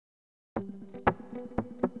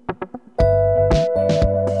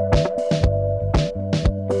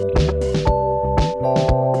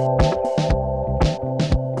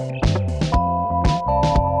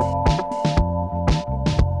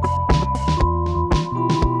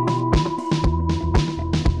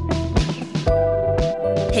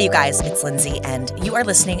Hey, you guys, it's Lindsay, and you are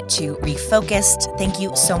listening to Refocused. Thank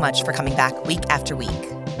you so much for coming back week after week.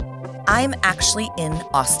 I'm actually in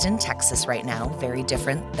Austin, Texas right now, very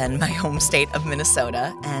different than my home state of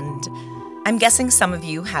Minnesota, and I'm guessing some of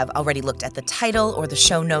you have already looked at the title or the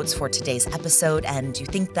show notes for today's episode, and you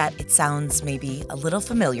think that it sounds maybe a little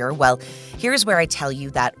familiar. Well, here's where I tell you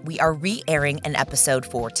that we are re-airing an episode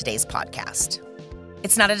for today's podcast.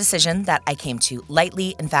 It's not a decision that I came to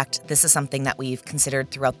lightly. In fact, this is something that we've considered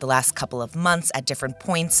throughout the last couple of months at different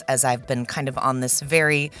points as I've been kind of on this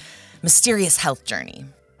very mysterious health journey.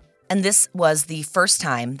 And this was the first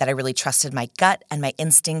time that I really trusted my gut and my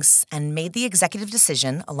instincts and made the executive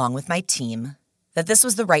decision, along with my team, that this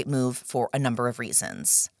was the right move for a number of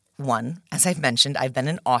reasons. One, as I've mentioned, I've been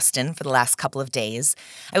in Austin for the last couple of days.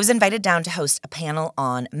 I was invited down to host a panel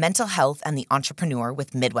on mental health and the entrepreneur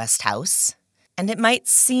with Midwest House. And it might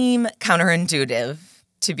seem counterintuitive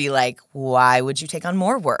to be like, why would you take on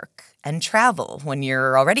more work and travel when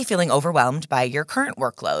you're already feeling overwhelmed by your current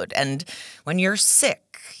workload? And when you're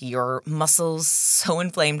sick, your muscles so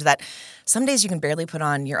inflamed that some days you can barely put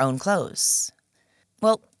on your own clothes.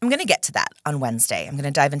 Well, I'm going to get to that on Wednesday. I'm going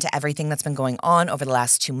to dive into everything that's been going on over the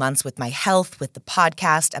last 2 months with my health, with the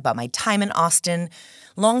podcast, about my time in Austin.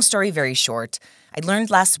 Long story, very short. I learned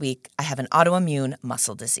last week I have an autoimmune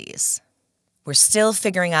muscle disease. We're still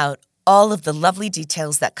figuring out all of the lovely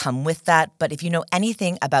details that come with that, but if you know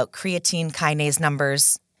anything about creatine kinase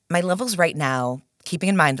numbers, my levels right now, keeping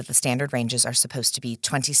in mind that the standard ranges are supposed to be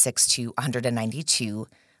 26 to 192,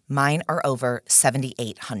 mine are over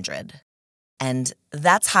 7,800. And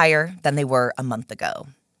that's higher than they were a month ago.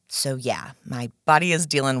 So yeah, my body is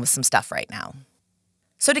dealing with some stuff right now.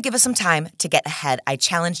 So to give us some time to get ahead, I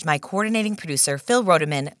challenged my coordinating producer, Phil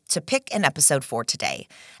Rodeman, to pick an episode for today.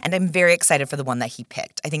 And I'm very excited for the one that he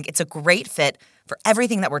picked. I think it's a great fit for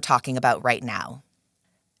everything that we're talking about right now.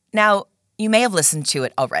 Now, you may have listened to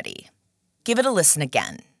it already. Give it a listen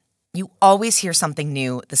again. You always hear something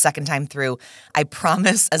new the second time through. I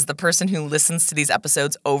promise, as the person who listens to these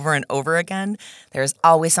episodes over and over again, there is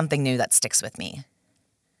always something new that sticks with me.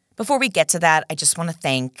 Before we get to that, I just want to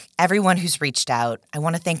thank everyone who's reached out. I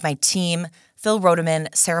want to thank my team, Phil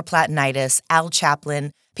Rodeman, Sarah Platinitis, Al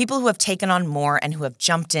Chaplin, people who have taken on more and who have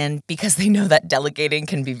jumped in because they know that delegating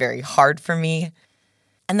can be very hard for me.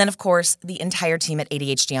 And then, of course, the entire team at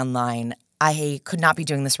ADHD Online. I could not be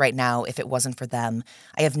doing this right now if it wasn't for them.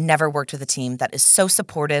 I have never worked with a team that is so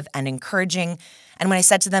supportive and encouraging. And when I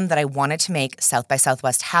said to them that I wanted to make South by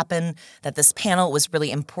Southwest happen, that this panel was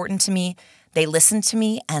really important to me, they listened to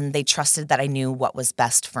me and they trusted that I knew what was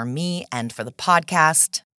best for me and for the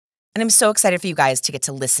podcast. And I'm so excited for you guys to get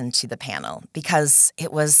to listen to the panel because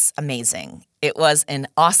it was amazing. It was an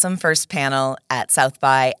awesome first panel at South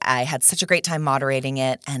by. I had such a great time moderating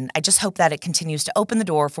it, and I just hope that it continues to open the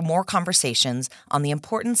door for more conversations on the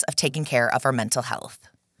importance of taking care of our mental health.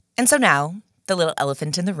 And so now, the little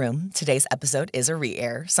elephant in the room, today's episode is a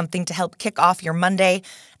re-air, something to help kick off your Monday,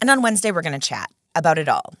 and on Wednesday we're going to chat about it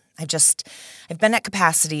all. I've been at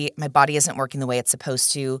capacity, my body isn't working the way it's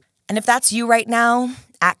supposed to, and if that's you right now,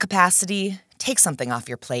 at capacity, take something off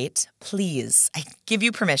your plate, please. I give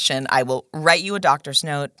you permission. I will write you a doctor's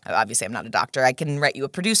note. Obviously, I'm not a doctor. I can write you a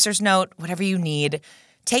producer's note, whatever you need.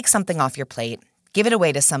 Take something off your plate, give it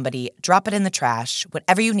away to somebody, drop it in the trash,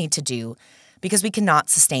 whatever you need to do, because we cannot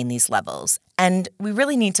sustain these levels. And we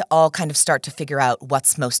really need to all kind of start to figure out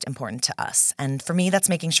what's most important to us. And for me, that's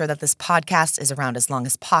making sure that this podcast is around as long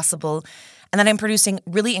as possible and that I'm producing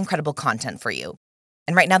really incredible content for you.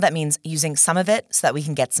 And right now that means using some of it so that we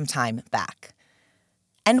can get some time back.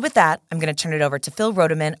 And with that, I'm going to turn it over to Phil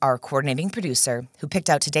Rodeman, our coordinating producer, who picked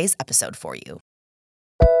out today's episode for you.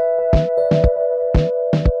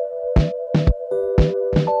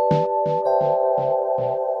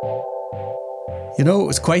 You know, it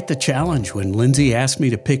was quite the challenge when Lindsay asked me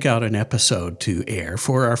to pick out an episode to air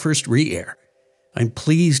for our first re-air. I'm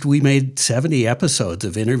pleased we made 70 episodes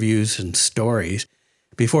of interviews and stories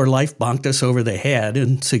before life bonked us over the head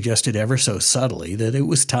and suggested ever so subtly that it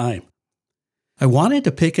was time. I wanted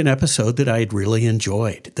to pick an episode that I had really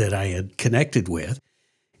enjoyed, that I had connected with,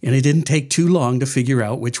 and it didn't take too long to figure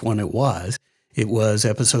out which one it was. It was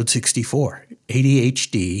episode 64,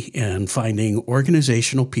 ADHD and Finding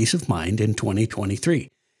Organizational Peace of Mind in 2023.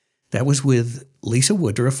 That was with Lisa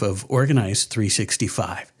Woodruff of Organize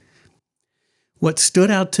 365. What stood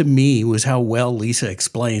out to me was how well Lisa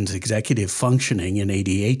explains executive functioning in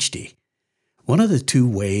ADHD. One of the two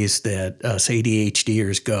ways that us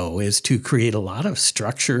ADHDers go is to create a lot of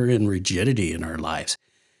structure and rigidity in our lives.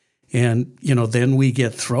 And, then we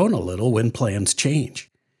get thrown a little when plans change.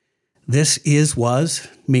 This was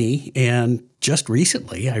me, and just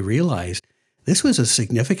recently I realized this was a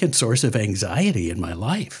significant source of anxiety in my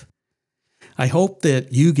life. I hope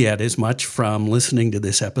that you get as much from listening to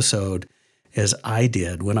this episode as I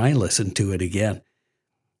did when I listened to it again.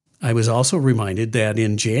 I was also reminded that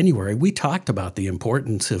in January, we talked about the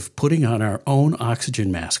importance of putting on our own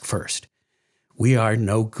oxygen mask first. We are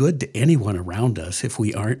no good to anyone around us if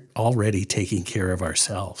we aren't already taking care of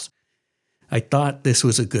ourselves. I thought this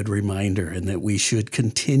was a good reminder and that we should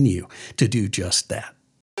continue to do just that.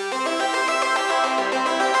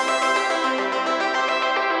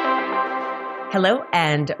 Hello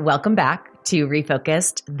and welcome back to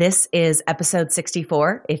Refocused. This is episode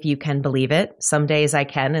 64, if you can believe it. Some days I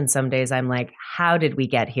can, and some days I'm like, how did we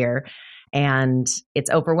get here? And it's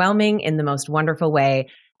overwhelming in the most wonderful way.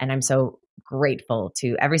 And I'm so grateful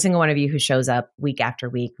to every single one of you who shows up week after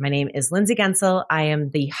week. My name is Lindsay Gensel. I am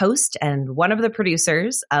the host and one of the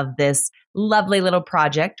producers of this lovely little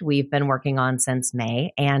project we've been working on since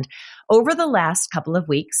May. And over the last couple of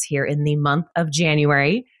weeks here in the month of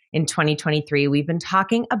January in 2023, we've been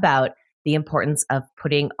talking about the importance of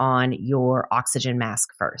putting on your oxygen mask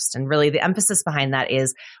first. And really the emphasis behind that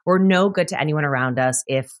is we're no good to anyone around us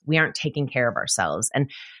if we aren't taking care of ourselves.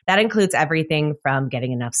 And that includes everything from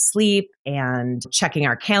getting enough sleep and checking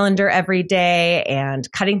our calendar every day and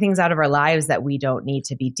cutting things out of our lives that we don't need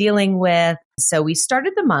to be dealing with. So we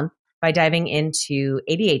started the month by diving into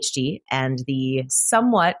ADHD and the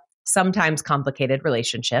sometimes complicated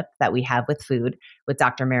relationship that we have with food with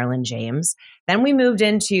Dr. Marilyn James. Then we moved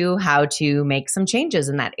into how to make some changes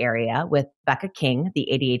in that area with Becca King, the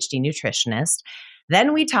ADHD nutritionist.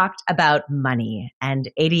 Then we talked about money and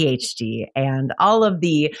ADHD and all of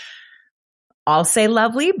the, I'll say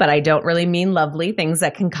lovely, but I don't really mean lovely things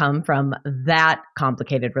that can come from that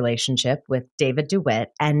complicated relationship with David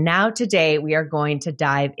DeWitt. And now today we are going to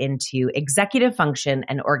dive into executive function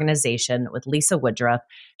and organization with Lisa Woodruff.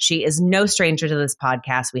 She is no stranger to this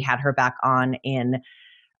podcast. We had her back on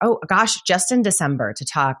just in December to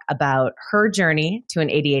talk about her journey to an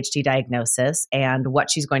ADHD diagnosis and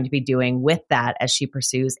what she's going to be doing with that as she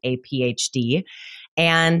pursues a PhD.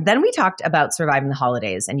 And then we talked about surviving the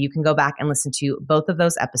holidays, and you can go back and listen to both of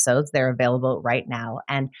those episodes. They're available right now.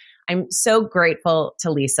 And I'm so grateful to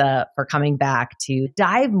Lisa for coming back to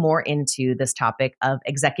dive more into this topic of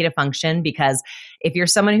executive function, because if you're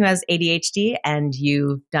someone who has ADHD and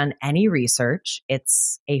you've done any research,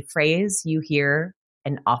 it's a phrase you hear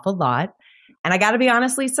an awful lot. And I got to be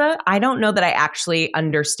honest, Lisa, I don't know that I actually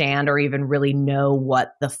understand or even really know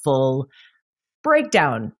what the full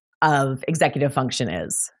breakdown of executive function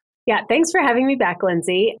is. Yeah, thanks for having me back,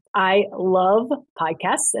 Lindsay. I love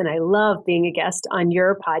podcasts and I love being a guest on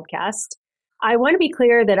your podcast. I want to be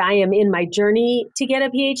clear that I am in my journey to get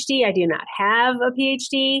a PhD. I do not have a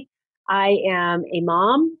PhD. I am a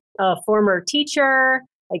mom, a former teacher.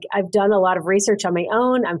 I've done a lot of research on my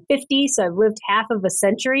own. I'm 50, so I've lived half of a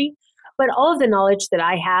century. But all of the knowledge that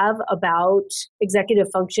I have about executive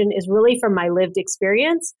function is really from my lived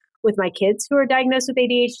experience with my kids who are diagnosed with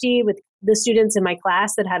ADHD, with the students in my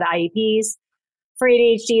class that had IEPs for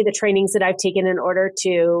ADHD, the trainings that I've taken in order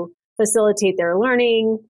to facilitate their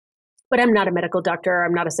learning. But I'm not a medical doctor.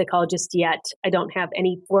 I'm not a psychologist yet. I don't have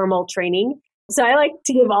any formal training. So I like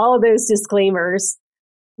to give all of those disclaimers.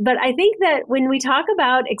 But I think that when we talk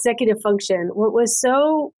about executive function, what was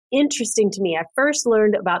so interesting to me, I first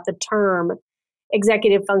learned about the term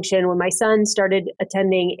executive function when my son started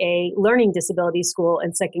attending a learning disability school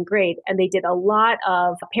in second grade. And they did a lot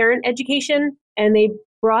of parent education, and they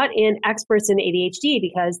brought in experts in ADHD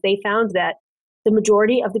because they found that the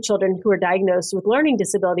majority of the children who were diagnosed with learning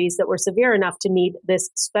disabilities that were severe enough to need this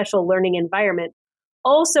special learning environment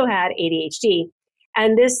also had ADHD.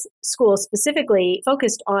 And this school specifically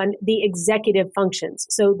focused on the executive functions.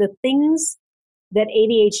 So the things that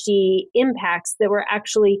ADHD impacts that were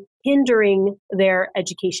actually hindering their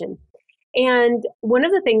education. And one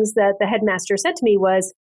of the things that the headmaster said to me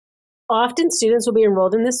was, often students will be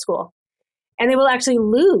enrolled in this school and they will actually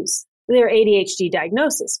lose their ADHD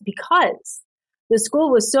diagnosis because the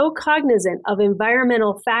school was so cognizant of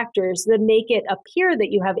environmental factors that make it appear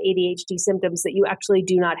that you have ADHD symptoms that you actually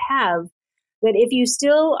do not have, that if you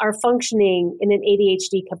still are functioning in an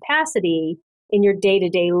ADHD capacity in your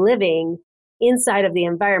day-to-day living, inside of the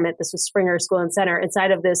environment, this was Springer School and Center,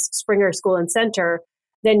 inside of this Springer School and Center,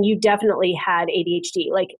 then you definitely had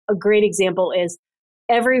ADHD. Like a great example is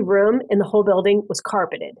every room in the whole building was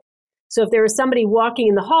carpeted. So if there was somebody walking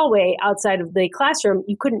in the hallway outside of the classroom,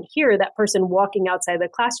 you couldn't hear that person walking outside the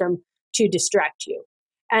classroom to distract you.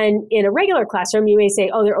 And in a regular classroom, you may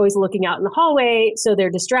say, oh, they're always looking out in the hallway, so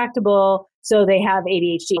they're distractible, so they have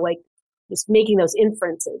ADHD, like just making those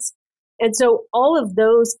inferences. And so all of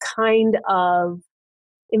those kind of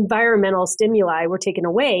environmental stimuli were taken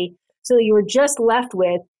away, so that you were just left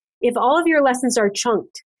with, if all of your lessons are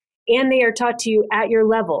chunked and they are taught to you at your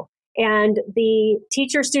level, and the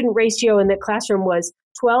teacher-student ratio in the classroom was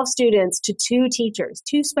 12 students to 2 teachers,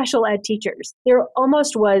 2 special ed teachers, there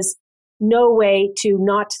almost was no way to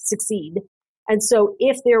not succeed. And so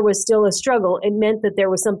if there was still a struggle, it meant that there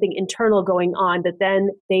was something internal going on, that then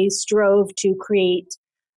they strove to create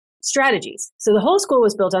strategies. So the whole school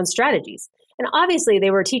was built on strategies. And obviously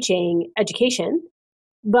they were teaching education,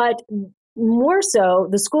 but more so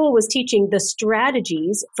the school was teaching the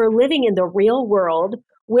strategies for living in the real world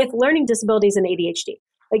with learning disabilities and ADHD.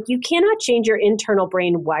 Like, you cannot change your internal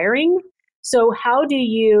brain wiring. So how do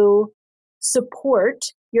you support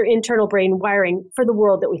your internal brain wiring for the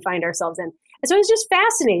world that we find ourselves in? And so it was just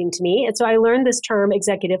fascinating to me. And so I learned this term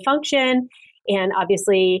executive function, and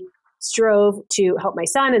obviously strove to help my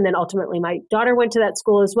son. And then ultimately my daughter went to that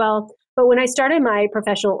school as well. But when I started my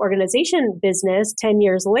professional organization business 10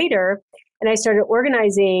 years later, and I started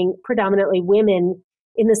organizing predominantly women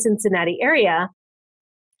in the Cincinnati area,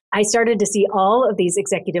 I started to see all of these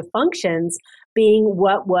executive functions being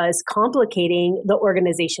what was complicating the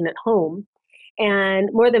organization at home. And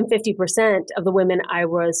more than 50% of the women I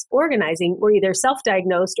was organizing were either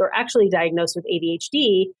self-diagnosed or actually diagnosed with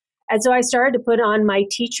ADHD. And so I started to put on my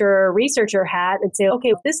teacher researcher hat and say, okay,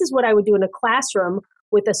 if this is what I would do in a classroom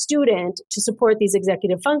with a student to support these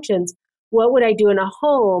executive functions, what would I do in a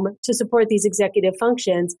home to support these executive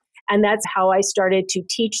functions? And that's how I started to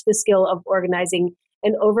teach the skill of organizing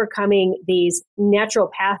and overcoming these natural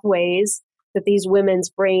pathways that these women's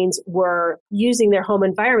brains were using their home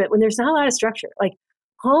environment when there's not a lot of structure. Like,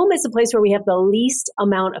 home is the place where we have the least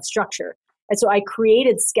amount of structure. And so I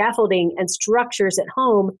created scaffolding and structures at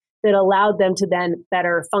home that allowed them to then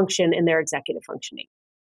better function in their executive functioning.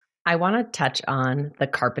 I want to touch on the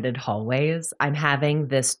carpeted hallways. I'm having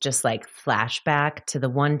this just like flashback to the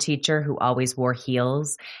one teacher who always wore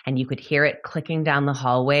heels, and you could hear it clicking down the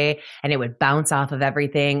hallway and it would bounce off of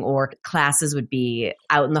everything, or classes would be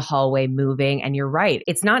out in the hallway moving. And you're right.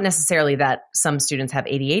 It's not necessarily that some students have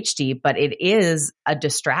ADHD, but it is a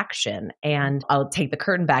distraction. And I'll take the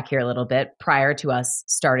curtain back here a little bit. Prior to us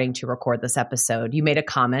starting to record this episode, you made a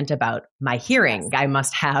comment about my hearing. I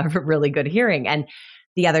must have really good hearing. And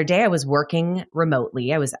the other day I was working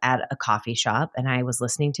remotely. I was at a coffee shop and I was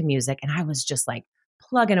listening to music, and I was just like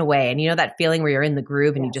plugging away. And you know that feeling where you're in the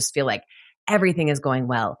groove and you just feel like everything is going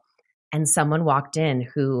well. And someone walked in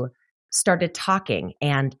who started talking,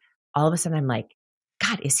 and all of a sudden I'm like,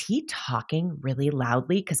 God, is he talking really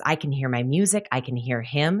loudly? Because I can hear my music. I can hear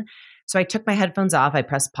him. So I took my headphones off. I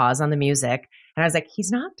pressed pause on the music and I was like,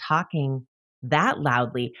 he's not talking that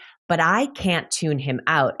loudly, but I can't tune him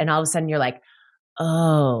out. And all of a sudden you're like,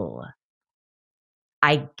 oh,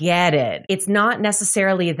 I get it. It's not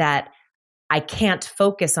necessarily that I can't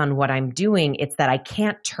focus on what I'm doing. It's that I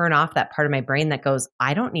can't turn off that part of my brain that goes,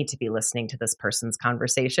 I don't need to be listening to this person's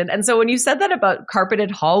conversation. And so when you said that about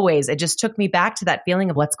carpeted hallways, it just took me back to that feeling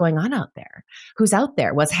of what's going on out there. Who's out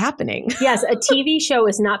there? What's happening? Yes, a TV show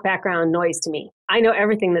is not background noise to me. I know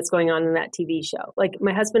everything that's going on in that TV show. Like,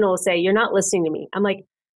 my husband will say, you're not listening to me. I'm like,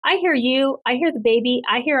 I hear you. I hear the baby.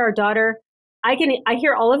 I hear our daughter. I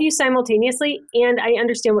hear all of you simultaneously, and I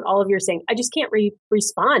understand what all of you are saying. I just can't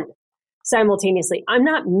respond simultaneously. I'm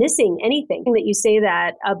not missing anything. That you say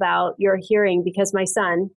that about your hearing, because my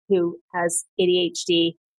son, who has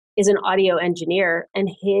ADHD, is an audio engineer, and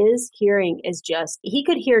his hearing is just, he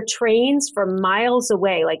could hear trains from miles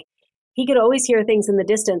away. Like, he could always hear things in the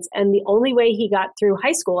distance. And the only way he got through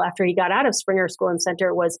high school after he got out of Springer School and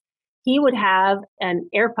Center was he would have an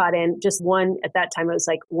AirPod in, just one, at that time it was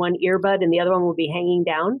like one earbud and the other one would be hanging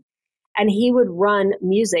down. And he would run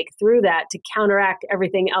music through that to counteract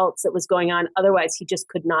everything else that was going on. Otherwise, he just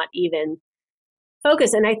could not even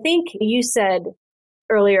focus. And I think you said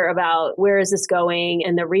earlier about where is this going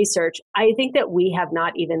and the research. I think that we have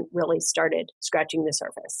not even really started scratching the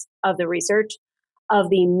surface of the research of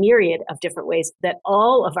the myriad of different ways that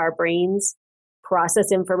all of our brains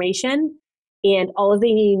process information, and all of the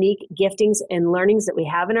unique giftings and learnings that we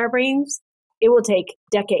have in our brains. It will take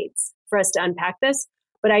decades for us to unpack this,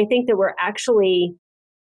 but I think that we're actually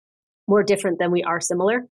more different than we are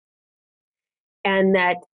similar, and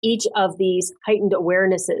that each of these heightened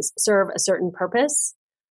awarenesses serve a certain purpose.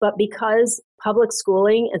 But because public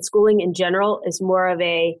schooling and schooling in general is more of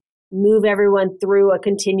a move everyone through a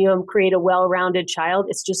continuum, create a well-rounded child,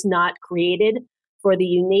 it's just not created for the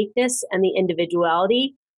uniqueness and the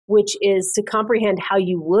individuality, which is to comprehend how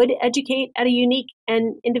you would educate at a unique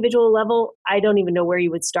and individual level. I don't even know where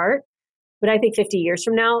you would start. But I think 50 years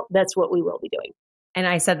from now, that's what we will be doing. And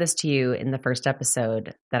I said this to you in the first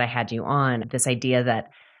episode that I had you on, this idea that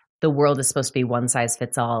the world is supposed to be one size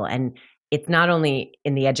fits all. And it's not only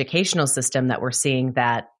in the educational system that we're seeing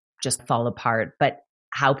that just fall apart, but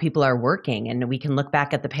how people are working. And we can look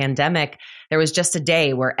back at the pandemic. There was just a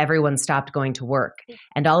day where everyone stopped going to work.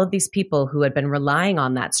 And all of these people who had been relying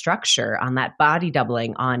on that structure, on that body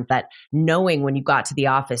doubling, on that knowing when you got to the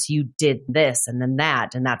office, you did this and then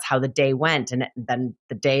that, and that's how the day went. And then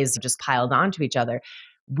the days just piled onto each other.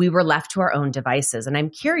 We were left to our own devices. And I'm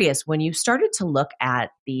curious, when you started to look at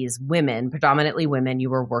these women, predominantly women you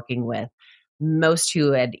were working with, most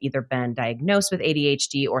who had either been diagnosed with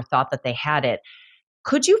ADHD or thought that they had it,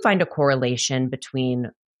 could you find a correlation between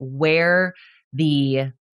where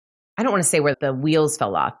I don't want to say where the wheels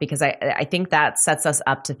fell off, because I think that sets us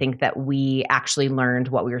up to think that we actually learned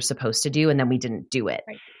what we were supposed to do and then we didn't do it.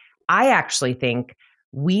 Right. I actually think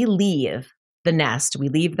we leave the nest, we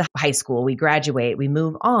leave the high school, we graduate, we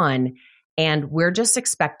move on, and we're just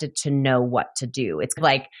expected to know what to do. It's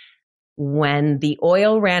like when the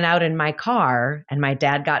oil ran out in my car and my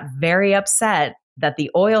dad got very upset that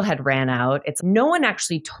the oil had ran out. It's no one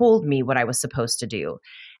actually told me what I was supposed to do.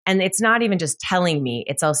 And it's not even just telling me,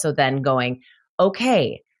 it's also then going,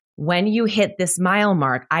 okay, when you hit this mile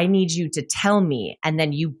mark, I need you to tell me. And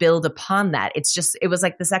then you build upon that. It was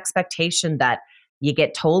like this expectation that you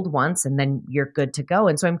get told once and then you're good to go.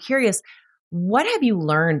 And so I'm curious, what have you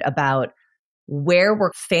learned about where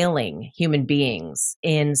we're failing human beings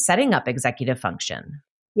in setting up executive function?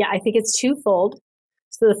 Yeah, I think it's twofold.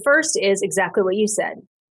 So the first is exactly what you said.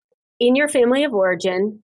 In your family of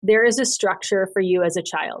origin, there is a structure for you as a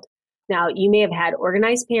child. Now, you may have had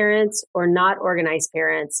organized parents or not organized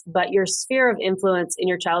parents, but your sphere of influence in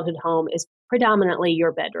your childhood home is predominantly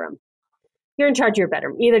your bedroom. You're in charge of your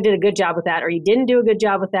bedroom. You either did a good job with that or you didn't do a good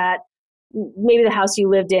job with that. Maybe the house you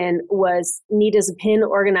lived in was neat as a pin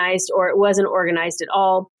organized, or it wasn't organized at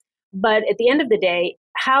all. But at the end of the day,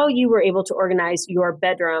 how you were able to organize your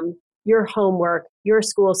bedroom, your homework, your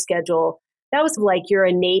school schedule, that was like your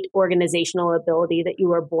innate organizational ability that you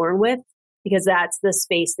were born with, because that's the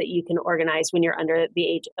space that you can organize when you're under the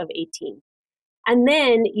age of 18. And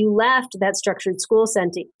then you left that structured school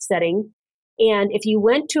setting. And if you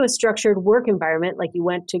went to a structured work environment, like you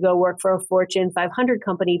went to go work for a Fortune 500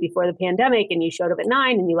 company before the pandemic and you showed up at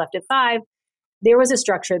 9 and you left at 5, there was a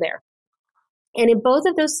structure there. And in both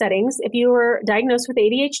of those settings, if you were diagnosed with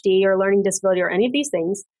ADHD or learning disability or any of these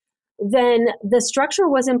things, then the structure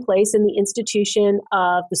was in place in the institution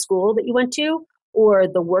of the school that you went to or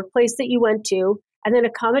the workplace that you went to, and then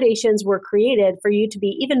accommodations were created for you to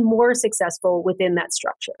be even more successful within that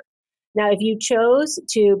structure. Now, if you chose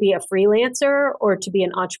to be a freelancer or to be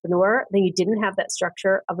an entrepreneur, then you didn't have that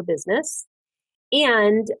structure of a business.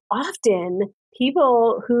 And often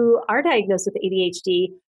people who are diagnosed with ADHD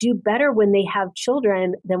do better when they have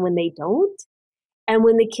children than when they don't. And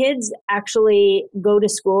when the kids actually go to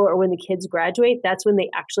school or when the kids graduate, that's when they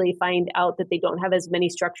actually find out that they don't have as many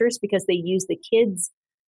structures, because they use the kids'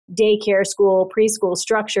 daycare, school, preschool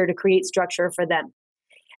structure to create structure for them.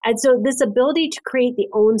 And so this ability to create the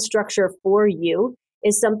own structure for you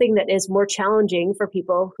is something that is more challenging for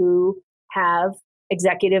people who have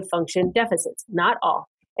executive function deficits, not all.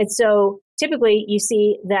 And so typically you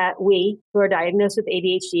see that we who are diagnosed with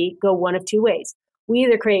ADHD go one of two ways. We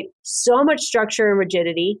either create so much structure and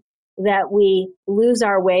rigidity that we lose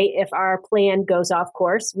our way if our plan goes off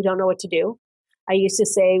course. We don't know what to do. I used to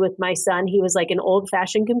say with my son, he was like an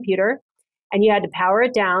old-fashioned computer, and you had to power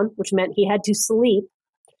it down, which meant he had to sleep.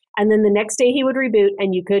 And then the next day he would reboot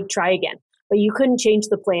and you could try again. But you couldn't change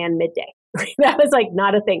the plan midday. That was like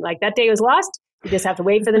not a thing. Like that day was lost. You just have to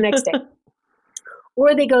wait for the next day.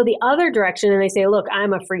 Or they go the other direction and they say, look,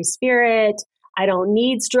 I'm a free spirit. I don't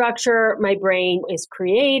need structure. My brain is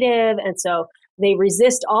creative. And so they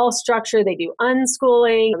resist all structure. They do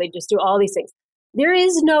unschooling. They just do all these things. There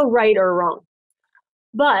is no right or wrong.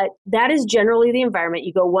 But that is generally the environment.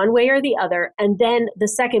 You go one way or the other. And then the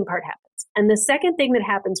second part happens. And the second thing that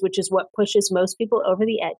happens, which is what pushes most people over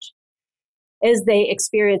the edge, is they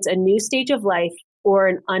experience a new stage of life or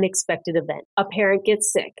an unexpected event. A parent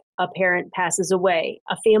gets sick. A parent passes away.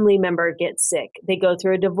 A family member gets sick. They go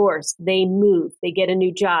through a divorce. They move. They get a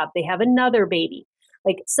new job. They have another baby.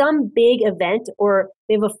 Like some big event, or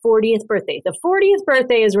they have a 40th birthday. The 40th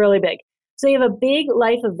birthday is really big. So you have a big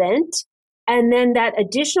life event, and then that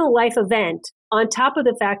additional life event on top of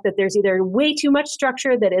the fact that there's either way too much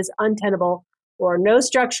structure that is untenable or no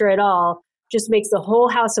structure at all, just makes the whole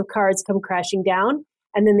house of cards come crashing down.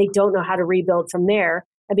 And then they don't know how to rebuild from there.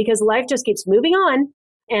 And because life just keeps moving on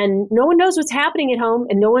and no one knows what's happening at home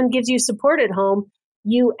and no one gives you support at home,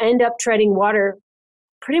 you end up treading water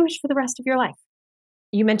pretty much for the rest of your life.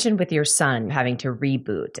 You mentioned with your son having to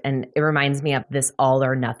reboot, and it reminds me of this all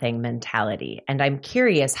or nothing mentality. And I'm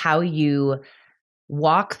curious how you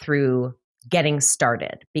walk through getting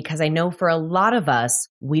started, because I know for a lot of us,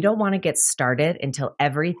 we don't want to get started until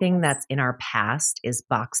everything that's in our past is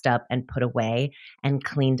boxed up and put away and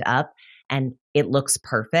cleaned up and it looks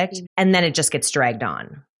perfect. And then it just gets dragged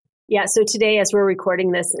on. Yeah. So today, as we're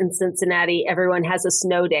recording this in Cincinnati, everyone has a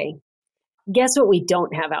snow day. Guess what we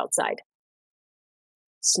don't have outside?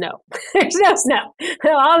 Snow. There's no snow.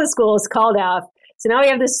 All the schools called off. So now we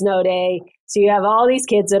have the snow day. So you have all these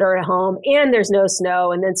kids that are at home and there's no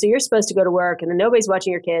snow. And then so you're supposed to go to work and then nobody's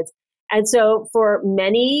watching your kids. And so for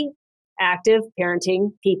many active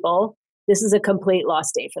parenting people, this is a complete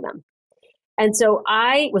lost day for them. And so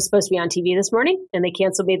I was supposed to be on TV this morning and they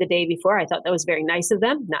canceled me the day before. I thought that was very nice of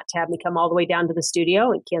them not to have me come all the way down to the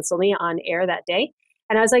studio and cancel me on air that day.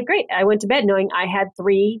 And I was like, great. I went to bed knowing I had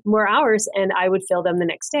 3 more hours and I would fill them the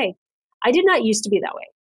next day. I did not used to be that way.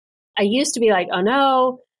 I used to be like, oh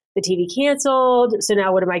no, the TV canceled. So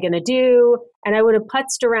now what am I going to do? And I would have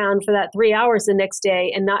putzed around for that 3 hours the next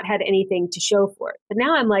day and not had anything to show for it. But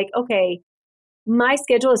now I'm like, okay, my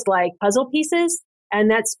schedule is like puzzle pieces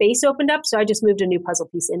and that space opened up. So I just moved a new puzzle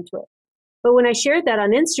piece into it. But when I shared that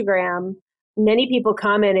on Instagram, many people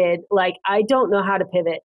commented like, I don't know how to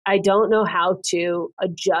pivot. I don't know how to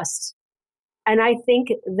adjust. And I think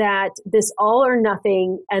that this all or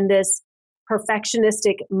nothing and this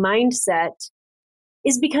perfectionistic mindset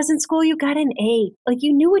is because in school you got an A. Like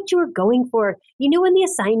you knew what you were going for. You knew when the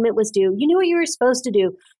assignment was due. You knew what you were supposed to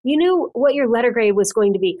do. You knew what your letter grade was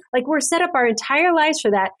going to be. Like we're set up our entire lives for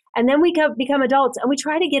that. And then we become adults and we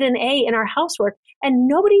try to get an A in our housework and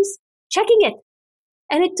nobody's checking it.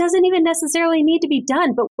 And it doesn't even necessarily need to be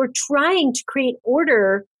done, but we're trying to create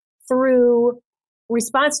order through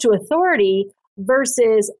response to authority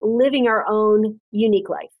versus living our own unique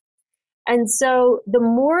life. And so the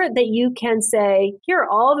more that you can say, here are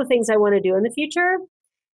all the things I want to do in the future.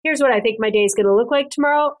 Here's what I think my day is going to look like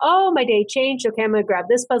tomorrow. Oh, my day changed. Okay, I'm going to grab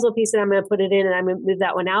this puzzle piece and I'm going to put it in and I'm going to move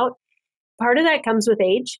that one out. Part of that comes with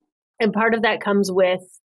age. And part of that comes with,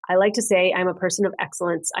 I like to say, I'm a person of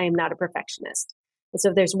excellence. I am not a perfectionist. And so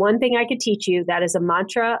if there's one thing I could teach you, that is a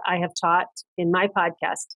mantra I have taught in my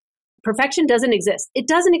podcast. Perfection doesn't exist. It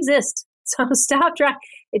doesn't exist. So stop trying.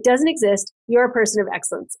 It doesn't exist. You're a person of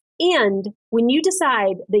excellence. And when you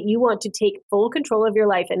decide that you want to take full control of your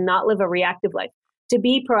life and not live a reactive life, to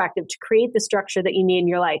be proactive, to create the structure that you need in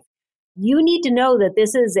your life, you need to know that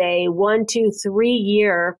this is a 1, 2, 3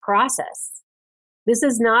 year process. This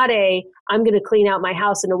is not I'm going to clean out my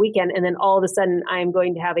house in a weekend and then all of a sudden I'm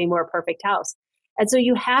going to have a more perfect house. And so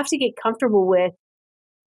you have to get comfortable with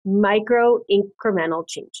micro incremental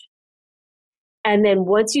change. And then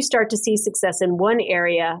once you start to see success in one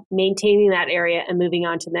area, maintaining that area and moving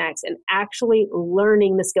on to the next and actually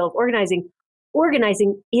learning the skill of organizing.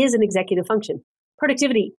 Organizing is an executive function.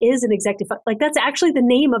 Productivity is an executive function. Like that's actually the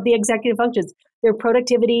name of the executive functions. They're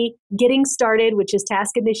productivity, getting started, which is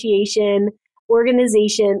task initiation,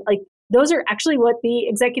 organization. Like those are actually what the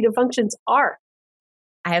executive functions are.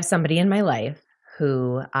 I have somebody in my life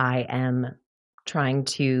who I am trying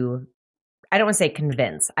to, I don't want to say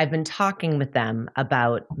convince. I've been talking with them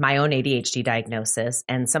about my own ADHD diagnosis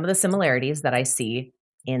and some of the similarities that I see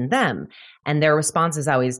in them. And their response is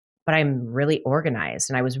always, but I'm really organized.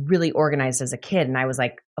 And I was really organized as a kid. And I was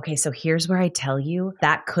like, okay, so here's where I tell you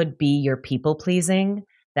that could be your people pleasing,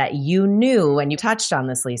 that you knew, and you touched on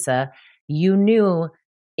this, Lisa, you knew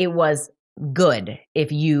it was good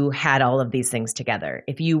if you had all of these things together.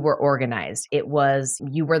 If you were organized,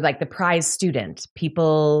 you were like the prize student.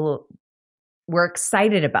 People were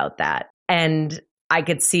excited about that. And I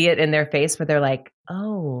could see it in their face where they're like,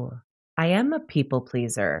 oh, I am a people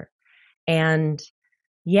pleaser. And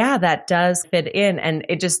yeah, that does fit in. And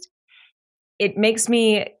it makes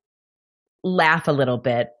me laugh a little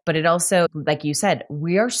bit, but it also, like you said,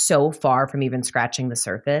 we are so far from even scratching the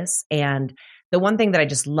surface. And the one thing that I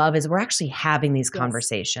just love is we're actually having these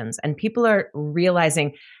conversations and people are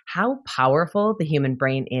realizing how powerful the human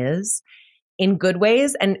brain is in good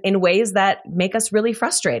ways and in ways that make us really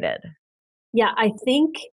frustrated. Yeah, I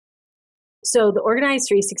think so. The Organized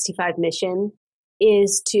 365 mission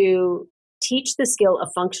is to teach the skill of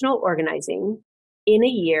functional organizing in a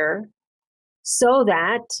year so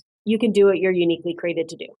that you can do what you're uniquely created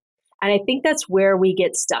to do. And I think that's where we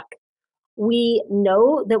get stuck. We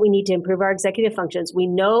know that we need to improve our executive functions. We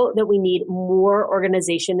know that we need more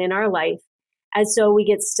organization in our life. And so we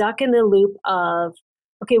get stuck in the loop of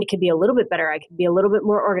okay, it could be a little bit better. I can be a little bit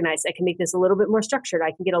more organized. I can make this a little bit more structured.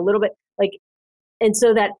 I can get a little bit and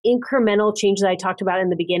so that incremental change that I talked about in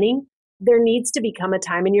the beginning, there needs to become a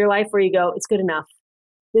time in your life where you go, it's good enough.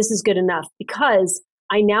 This is good enough because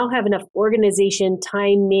I now have enough organization,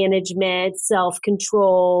 time management,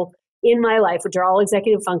 self-control in my life, which are all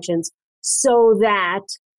executive functions, so that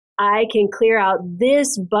I can clear out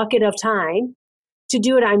this bucket of time to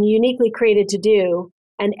do what I'm uniquely created to do,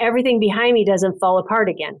 and everything behind me doesn't fall apart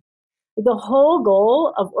again. The whole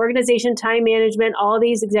goal of organization, time management, all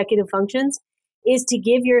these executive functions is to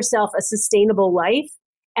give yourself a sustainable life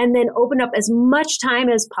and then open up as much time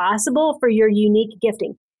as possible for your unique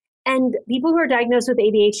gifting. And people who are diagnosed with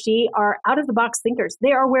ADHD are out-of-the-box thinkers.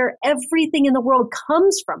 They are where everything in the world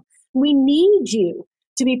comes from. We need you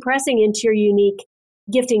to be pressing into your unique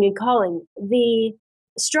gifting and calling. The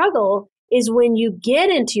struggle is when you get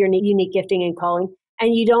into your unique gifting and calling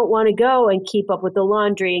and you don't want to go and keep up with the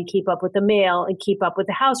laundry and keep up with the mail and keep up with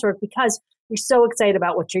the housework because you're so excited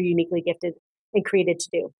about what you're uniquely gifted and created to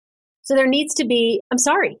do. So there needs to be, I'm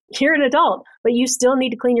sorry, you're an adult, but you still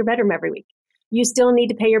need to clean your bedroom every week. You still need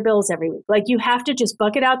to pay your bills every week. Like you have to just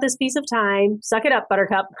bucket out this piece of time, suck it up,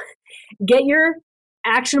 buttercup, get your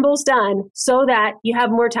actionables done so that you have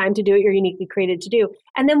more time to do what you're uniquely created to do.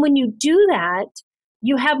 And then when you do that,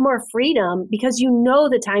 you have more freedom because you know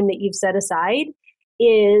the time that you've set aside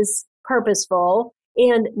is purposeful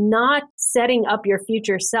and not setting up your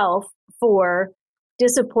future self for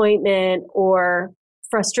disappointment or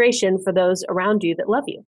frustration for those around you that love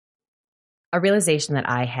you. A realization that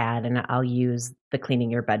I had, and I'll use the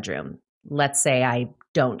cleaning your bedroom. Let's say I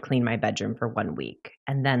don't clean my bedroom for 1 week,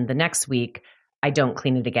 and then the next week I don't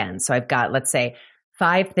clean it again. So I've got, let's say,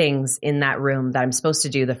 5 things in that room that I'm supposed to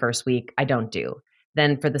do the first week, I don't do.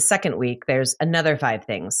 Then for the second week, there's another 5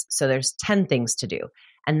 things. So there's 10 things to do.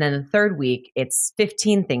 And then the third week, it's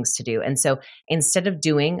 15 things to do. And so instead of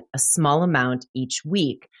doing a small amount each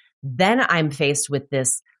week, then I'm faced with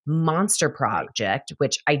this monster project,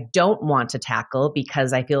 which I don't want to tackle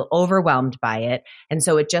because I feel overwhelmed by it. And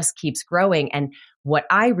so it just keeps growing. And what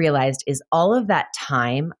I realized is all of that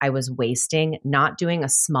time I was wasting not doing a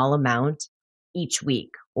small amount each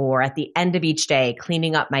week or at the end of each day,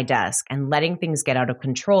 cleaning up my desk and letting things get out of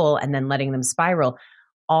control and then letting them spiral.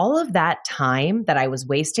 All of that time that I was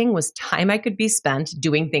wasting was time I could be spent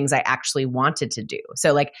doing things I actually wanted to do.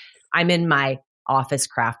 So like I'm in my office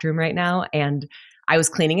craft room right now, and I was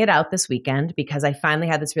cleaning it out this weekend because I finally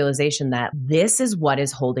had this realization that this is what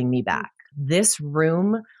is holding me back. This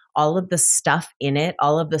room, all of the stuff in it,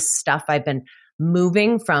 all of the stuff I've been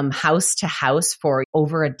moving from house to house for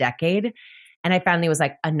over a decade. And I finally was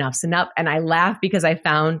like, enough's enough. And I laughed because I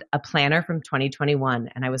found a planner from 2021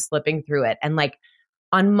 and I was flipping through it. And like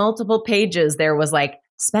on multiple pages, there was like,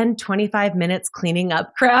 spend 25 minutes cleaning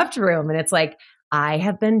up craft room. And it's like, I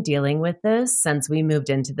have been dealing with this since we moved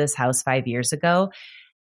into this house 5 years ago.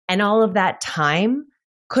 And all of that time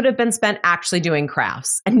could have been spent actually doing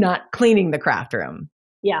crafts and not cleaning the craft room.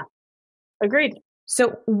 Yeah, agreed.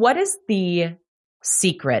 So what is the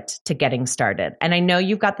secret to getting started? And I know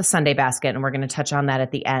you've got the Sunday basket and we're going to touch on that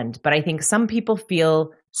at the end, but I think some people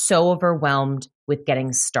feel so overwhelmed with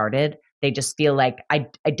getting started. They just feel like I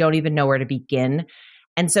don't even know where to begin.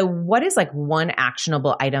 And so what is like one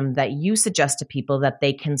actionable item that you suggest to people that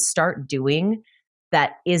they can start doing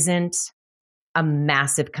that isn't a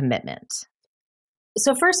massive commitment?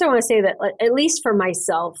 So first I want to say that at least for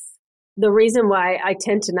myself, the reason why I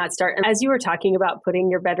tend to not start, and as you were talking about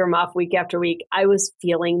putting your bedroom off week after week, I was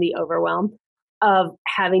feeling the overwhelm of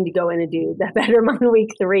having to go in and do that bedroom on week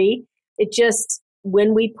 3. It just,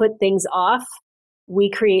 when we put things off,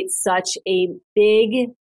 we create such a big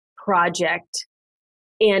project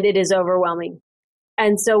and it is overwhelming.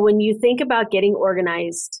 And so when you think about getting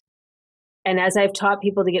organized, and as I've taught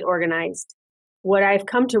people to get organized, what I've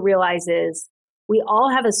come to realize is we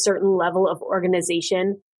all have a certain level of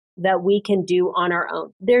organization that we can do on our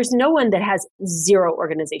own. There's no one that has 0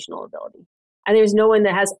 organizational ability. And there's no one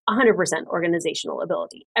that has 100% organizational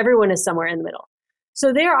ability. Everyone is somewhere in the middle.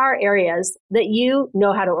 So there are areas that you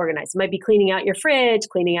know how to organize. It might be cleaning out your fridge,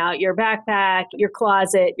 cleaning out your backpack, your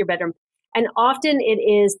closet, your bedroom. And often it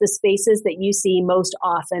is the spaces that you see most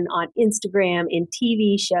often on Instagram, in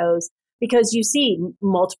TV shows, because you see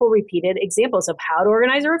multiple repeated examples of how to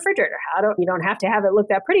organize a refrigerator. You don't have to have it look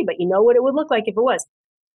that pretty, but you know what it would look like if it was.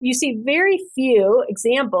 You see very few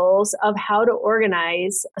examples of how to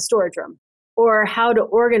organize a storage room or how to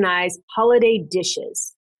organize holiday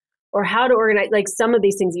dishes or how to organize like some of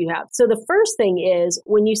these things you have. So the first thing is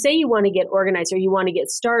when you say you want to get organized or you want to get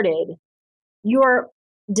started, your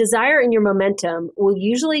desire and your momentum will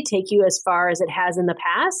usually take you as far as it has in the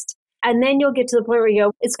past. And then you'll get to the point where you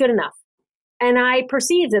go, it's good enough. And I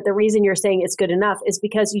perceive that the reason you're saying it's good enough is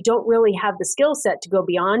because you don't really have the skill set to go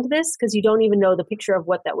beyond this, because you don't even know the picture of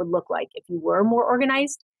what that would look like if you were more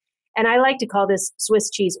organized. And I like to call this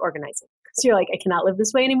Swiss cheese organizing. So you're like, I cannot live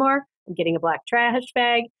this way anymore. I'm getting a black trash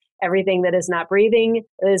bag. Everything that is not breathing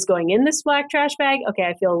is going in this black trash bag. Okay,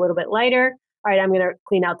 I feel a little bit lighter. All right, I'm going to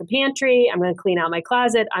clean out the pantry. I'm going to clean out my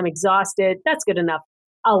closet. I'm exhausted. That's good enough.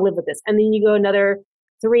 I'll live with this. And then you go another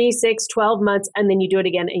 3, 6, 12 months, and then you do it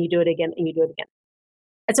again, and you do it again, and you do it again.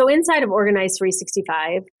 And so inside of Organize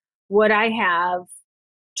 365, what I have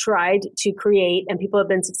tried to create and people have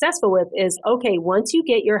been successful with is, okay, once you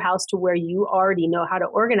get your house to where you already know how to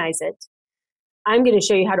organize it, I'm going to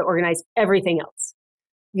show you how to organize everything else.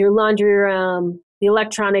 Your laundry room, the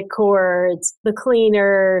electronic cords, the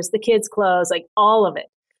cleaners, the kids' clothes, like all of it.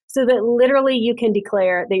 So that literally you can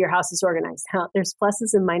declare that your house is organized. Now, there's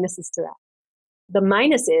pluses and minuses to that. The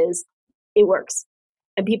minus is it works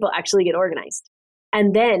and people actually get organized.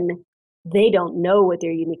 And then they don't know what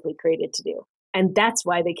they're uniquely created to do. And that's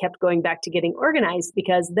why they kept going back to getting organized,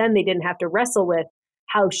 because then they didn't have to wrestle with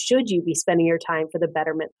how should you be spending your time for the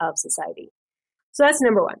betterment of society. So that's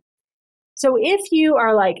number one. So if you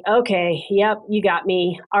are like, okay, yep, you got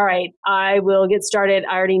me. All right, I will get started.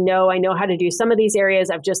 I know how to do some of these areas.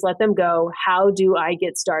 I've just let them go. How do I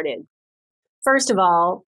get started? First of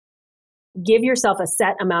all, give yourself a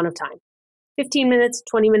set amount of time. 15 minutes,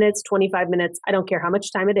 20 minutes, 25 minutes. I don't care how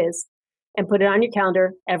much time it is. And put it on your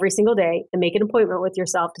calendar every single day and make an appointment with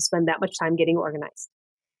yourself to spend that much time getting organized.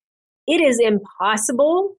 It is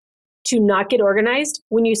impossible to not get organized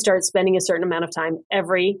when you start spending a certain amount of time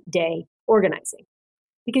every day organizing,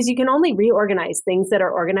 because you can only reorganize things that are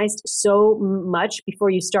organized so much before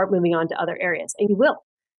you start moving on to other areas. And you will.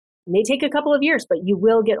 It may take a couple of years, but you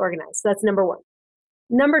will get organized. So that's number one.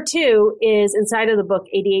 Number two is inside of the book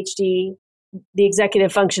ADHD, the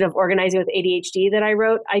executive function of organizing with ADHD that I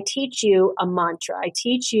wrote, I teach you a mantra. I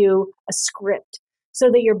teach you a script so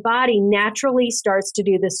that your body naturally starts to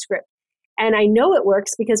do this script. And I know it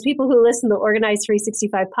works because people who listen to the Organize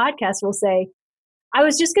 365 podcast will say, I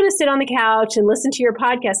was just going to sit on the couch and listen to your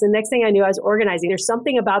podcast. And the next thing I knew, I was organizing. There's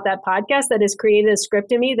something about that podcast that has created a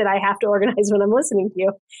script in me that I have to organize when I'm listening to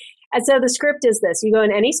you. And so the script is this. You go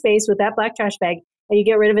in any space with that black trash bag and you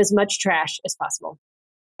get rid of as much trash as possible.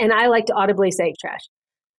 And I like to audibly say trash.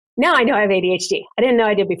 Now I know I have ADHD. I didn't know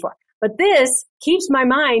I did before. But this keeps my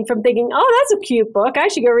mind from thinking, oh, that's a cute book. I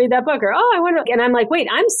should go read that book. Or, oh, I want to. And I'm like, wait,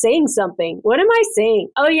 I'm saying something. What am I saying?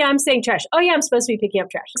 Oh, yeah, I'm saying trash. Oh, yeah, I'm supposed to be picking up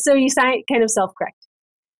trash. So you kind of self-correct.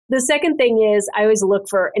 The second thing is I always look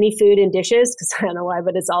for any food and dishes, because I don't know why,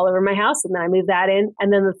 but it's all over my house. And then I move that in.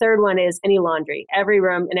 And then the third one is any laundry. Every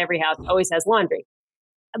room in every house always has laundry.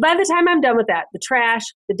 By the time I'm done with that, the trash,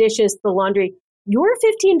 the dishes, the laundry, your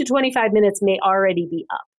 15 to 25 minutes may already be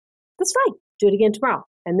up. That's fine. Do it again tomorrow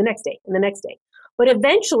and the next day and the next day. But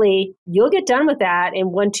eventually you'll get done with that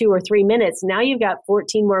in 1, 2, or 3 minutes. Now you've got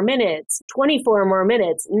 14 more minutes, 24 more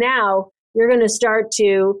minutes. Now you're going to start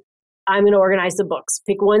to, I'm going to organize the books.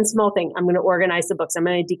 Pick one small thing. I'm going to organize the books. I'm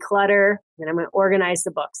going to declutter, and I'm going to organize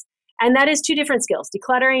the books. And that is two different skills,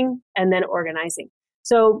 decluttering and then organizing.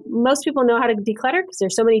 So most people know how to declutter because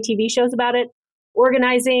there's so many TV shows about it.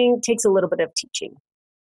 Organizing takes a little bit of teaching.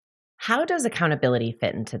 How does accountability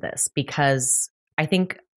fit into this? Because I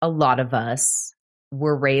think a lot of us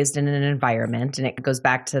were raised in an environment, and it goes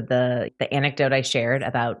back to the anecdote I shared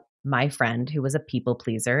about my friend who was a people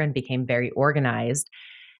pleaser and became very organized.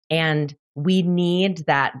 And we need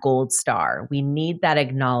that gold star. We need that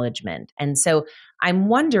acknowledgement. And so I'm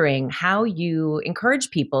wondering how you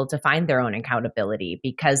encourage people to find their own accountability,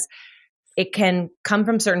 because it can come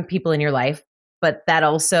from certain people in your life, but that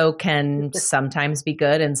also can sometimes be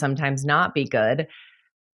good and sometimes not be good.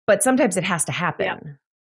 But sometimes it has to happen. Yeah.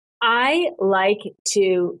 I like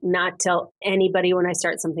to not tell anybody when I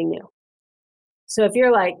start something new. So if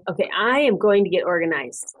you're like, okay, I am going to get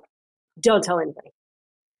organized, don't tell anybody.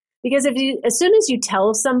 Because as soon as you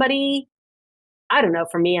tell somebody, I don't know,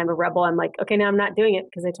 for me, I'm a rebel. I'm like, okay, now I'm not doing it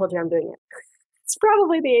because I told you I'm doing it. It's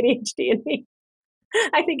probably the ADHD in me.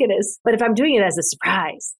 I think it is. But if I'm doing it as a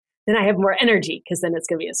surprise, then I have more energy because then it's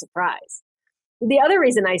going to be a surprise. The other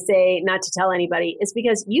reason I say not to tell anybody is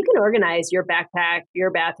because you can organize your backpack,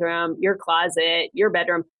 your bathroom, your closet, your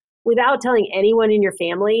bedroom without telling anyone in your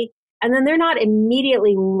family. And then they're not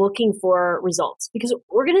immediately looking for results, because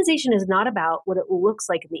organization is not about what it looks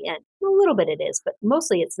like in the end. A little bit it is, but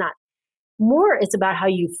mostly it's not. More, it's about how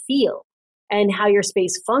you feel and how your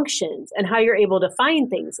space functions and how you're able to find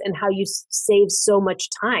things and how you save so much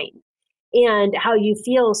time. and how you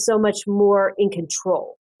feel so much more in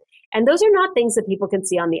control. And those are not things that people can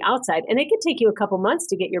see on the outside. And it could take you a couple months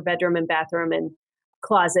to get your bedroom and bathroom and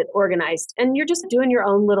closet organized. And you're just doing your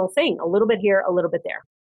own little thing, a little bit here, a little bit there.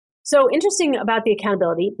 So interesting about the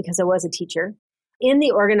accountability, because I was a teacher, in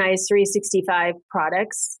the Organize 365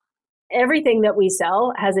 products, everything that we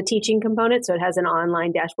sell has a teaching component. So it has an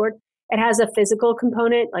online dashboard. It has a physical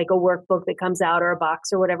component, like a workbook that comes out or a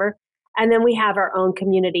box or whatever. And then we have our own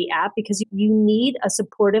community app, because you need a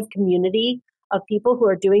supportive community of people who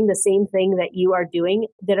are doing the same thing that you are doing,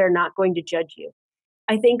 that are not going to judge you.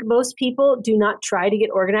 I think most people do not try to get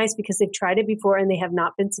organized because they've tried it before and they have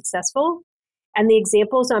not been successful. And the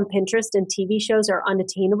examples on Pinterest and TV shows are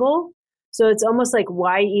unattainable. So it's almost like,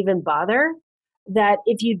 why even bother? That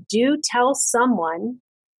if you do tell someone,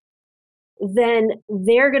 then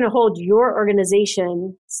they're going to hold your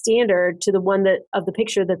organization standard to the one that of the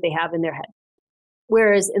picture that they have in their head.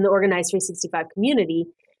 Whereas in the Organize 365 community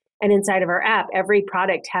and inside of our app, every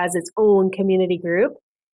product has its own community group.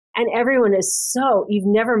 And everyone is you've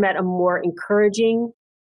never met a more encouraging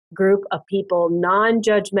group of people,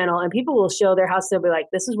 non-judgmental, and people will show their house. They'll be like,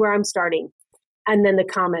 this is where I'm starting. And then the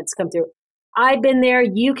comments come through. I've been there.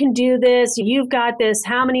 You can do this. You've got this.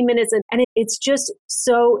 How many minutes? And it's just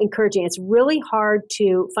so encouraging. It's really hard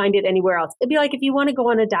to find it anywhere else. It'd be like if you want to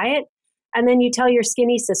go on a diet and then you tell your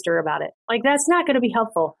skinny sister about it. Like, that's not going to be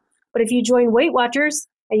helpful. But if you join Weight Watchers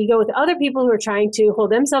and you go with other people who are trying to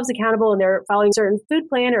hold themselves accountable and they're following a certain food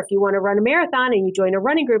plan, or if you want to run a marathon and you join a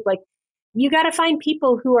running group, like, you got to find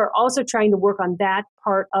people who are also trying to work on that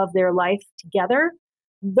part of their life together.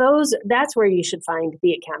 That's where you should find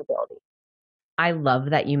the accountability. I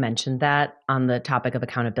love that you mentioned that on the topic of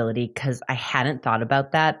accountability, because I hadn't thought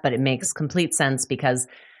about that, but it makes complete sense, because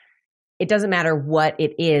it doesn't matter what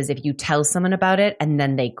it is. If you tell someone about it and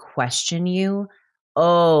then they question you,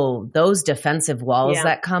 those defensive walls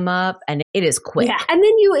that come up, and it is quick. Yeah. And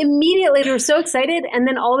then you immediately are so excited. And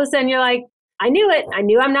then all of a sudden you're like, I knew it. I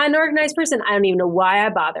knew I'm not an organized person. I don't even know why I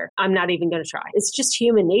bother. I'm not even going to try. It's just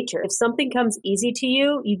human nature. If something comes easy to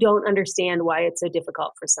you, you don't understand why it's so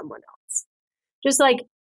difficult for someone else. Just like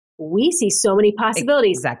we see so many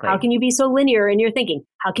possibilities. Exactly. How can you be so linear in your thinking?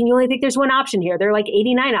 How can you only think there's one option here? There are like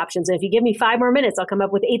 89 options. And if you give me 5 more minutes, I'll come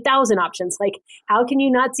up with 8,000 options. Like, how can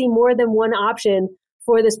you not see more than one option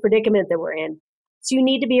for this predicament that we're in? So you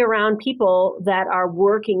need to be around people that are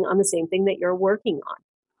working on the same thing that you're working on.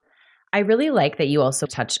 I really like that you also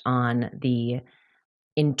touch on the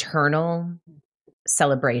internal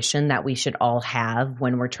celebration that we should all have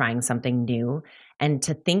when we're trying something new, and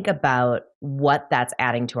to think about what that's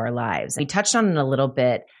adding to our lives. We touched on it a little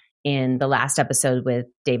bit in the last episode with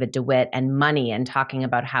David DeWitt and money, and talking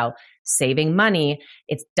about how saving money,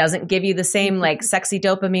 it doesn't give you the same like sexy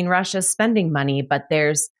dopamine rush as spending money, but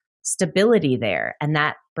there's stability there, and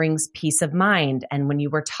that brings peace of mind. And when you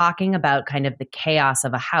were talking about kind of the chaos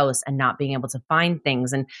of a house and not being able to find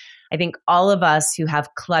things, and I think all of us who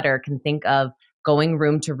have clutter can think of going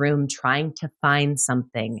room to room, trying to find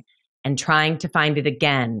something and trying to find it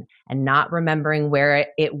again and not remembering where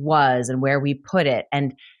it was and where we put it.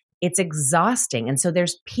 And it's exhausting. And so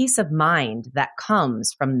there's peace of mind that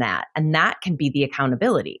comes from that. And that can be the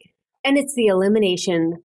accountability. And it's the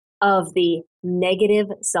elimination of the negative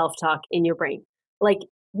self-talk in your brain. Like,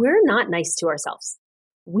 we're not nice to ourselves.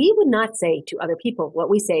 We would not say to other people what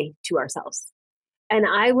we say to ourselves. And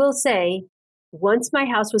I will say, once my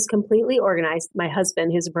house was completely organized, my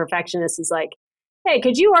husband, who's a perfectionist, is like, hey,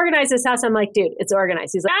 could you organize this house? I'm like, dude, it's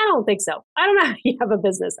organized. He's like, I don't think so. I don't know how you have a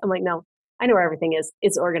business. I'm like, no, I know where everything is.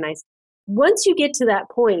 It's organized. Once you get to that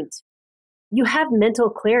point, you have mental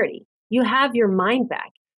clarity. You have your mind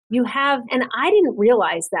back. And I didn't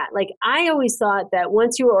realize that. Like, I always thought that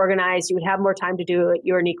once you were organized, you would have more time to do what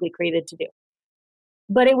you're uniquely created to do.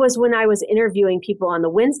 But it was when I was interviewing people on the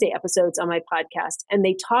Wednesday episodes on my podcast, and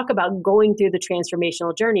they talk about going through the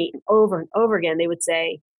transformational journey over and over again. They would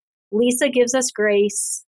say, Lisa gives us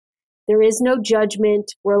grace. There is no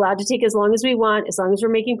judgment. We're allowed to take as long as we want, as long as we're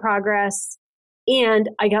making progress. And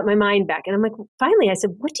I got my mind back. And I'm like, finally, I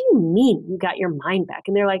said, what do you mean you got your mind back?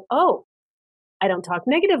 And they're like, oh, I don't talk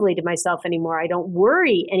negatively to myself anymore. I don't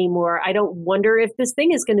worry anymore. I don't wonder if this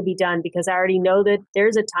thing is going to be done, because I already know that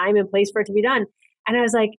there's a time and place for it to be done. And I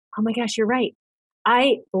was like, oh my gosh, you're right.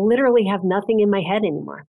 I literally have nothing in my head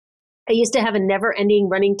anymore. I used to have a never ending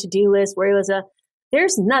running to-do list where it was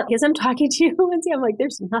there's nothing, because I'm talking to you, Lindsay, I'm like,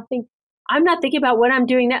 there's nothing. I'm not thinking about what I'm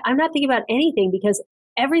doing now. I'm not thinking about anything, because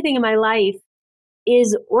everything in my life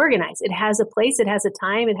is organized. It has a place, it has a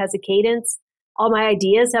time, it has a cadence. All my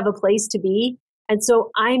ideas have a place to be. And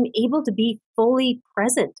so I'm able to be fully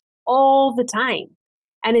present all the time.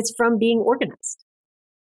 And it's from being organized.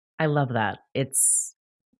 I love that.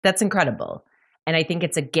 That's incredible. And I think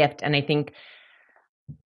it's a gift. And I think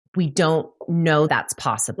we don't know that's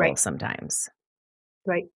possible sometimes.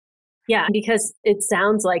 Right. Yeah, because it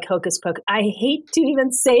sounds like hocus pocus. I hate to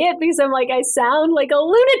even say it because I'm like, I sound like a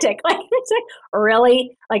lunatic. Like, it's like,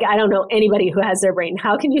 really? Like, I don't know anybody who has their brain.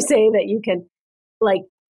 How can you say that you can, like,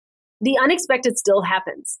 the unexpected still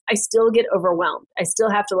happens. I still get overwhelmed. I still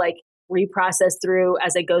have to like reprocess through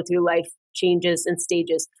as I go through life changes and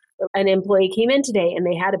stages. An employee came in today and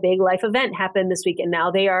they had a big life event happen this week, and now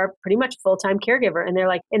they are pretty much a full-time caregiver. And they're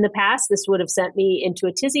like, in the past, this would have sent me into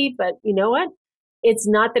a tizzy, but you know what? It's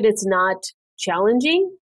not that it's not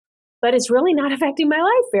challenging, but it's really not affecting my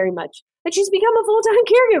life very much. And she's become a full-time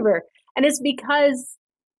caregiver. And it's because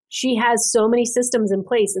she has so many systems in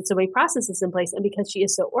place and so many processes in place, and because she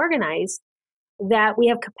is so organized that we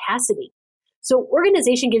have capacity. So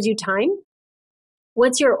organization gives you time.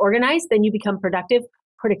 Once you're organized, then you become productive.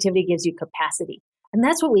 Productivity gives you capacity. And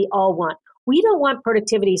that's what we all want. We don't want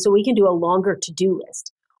productivity so we can do a longer to-do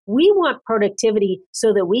list. We want productivity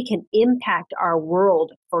so that we can impact our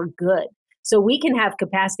world for good. So we can have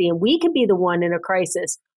capacity and we can be the one in a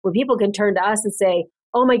crisis where people can turn to us and say,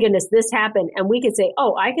 oh my goodness, this happened. And we can say,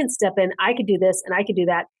 oh, I can step in, I could do this and I could do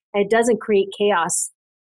that. And it doesn't create chaos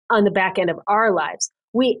on the back end of our lives.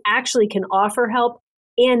 We actually can offer help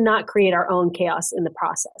and not create our own chaos in the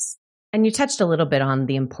process. And you touched a little bit on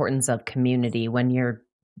the importance of community when you're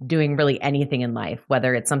doing really anything in life,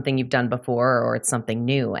 whether it's something you've done before or it's something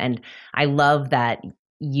new. And I love that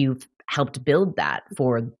you've helped build that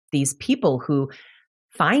for these people who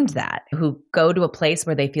find that, who go to a place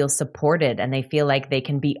where they feel supported and they feel like they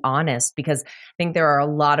can be honest, because I think there are a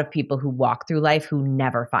lot of people who walk through life who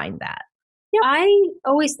never find that. Yeah, I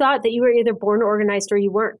always thought that you were either born organized or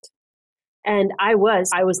you weren't. And I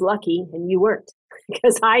was lucky and you weren't,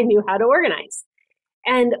 because I knew how to organize.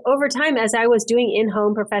 And over time, as I was doing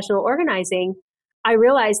in-home professional organizing, I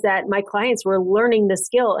realized that my clients were learning the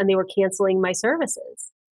skill and they were canceling my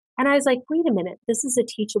services. And I was like, wait a minute, this is a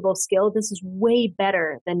teachable skill. This is way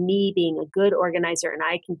better than me being a good organizer, and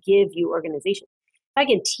I can give you organization. If I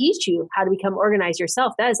can teach you how to become organized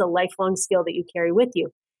yourself, that is a lifelong skill that you carry with you.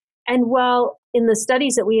 And while in the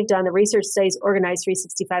studies that we have done, the research studies Organize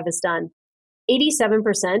 365 has done,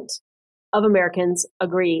 87% of Americans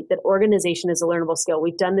agree that organization is a learnable skill.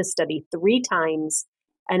 We've done this study 3 times,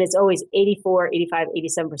 and it's always 84, 85,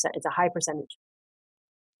 87%. It's a high percentage.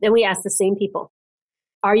 Then we ask the same people,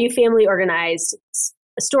 are you family organized,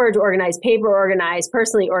 storage organized, paper organized,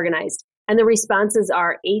 personally organized? And the responses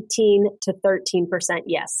are 18 to 13%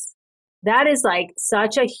 yes. That is like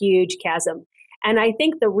such a huge chasm. And I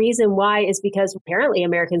think the reason why is because apparently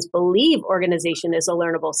Americans believe organization is a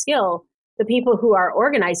learnable skill. The people who are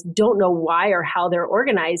organized don't know why or how they're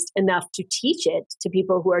organized enough to teach it to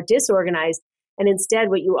people who are disorganized. And instead,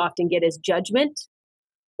 what you often get is judgment,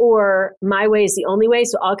 or my way is the only way.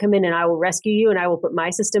 So I'll come in and I will rescue you and I will put my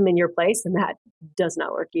system in your place. And that does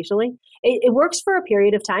not work usually. It works for a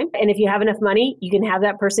period of time. And if you have enough money, you can have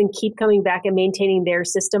that person keep coming back and maintaining their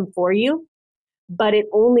system for you. But it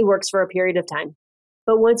only works for a period of time.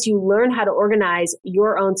 But once you learn how to organize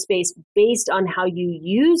your own space based on how you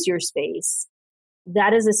use your space,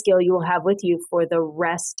 that is a skill you will have with you for the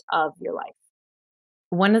rest of your life.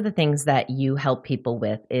 One of the things that you help people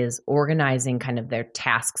with is organizing kind of their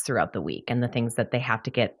tasks throughout the week and the things that they have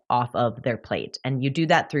to get off of their plate. And you do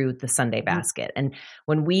that through the Sunday Basket. And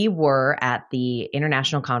when we were at the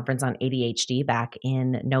International Conference on ADHD back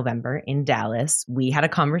in November in Dallas, we had a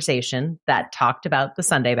conversation that talked about the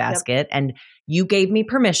Sunday Basket. And you gave me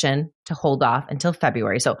permission to hold off until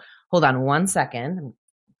February. So hold on one second.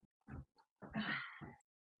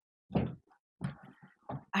 All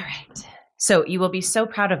right. So you will be so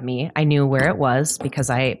proud of me. I knew where it was because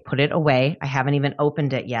I put it away. I haven't even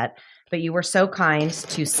opened it yet, but you were so kind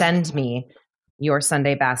to send me your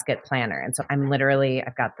Sunday Basket planner. And so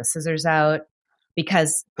I've got the scissors out,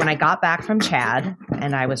 because when I got back from Chad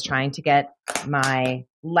and I was trying to get my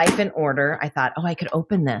life in order, I thought, I could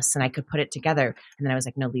open this and I could put it together. And then I was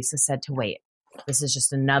like, no, Lisa said to wait. This is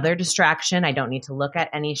just another distraction. I don't need to look at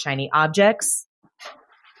any shiny objects.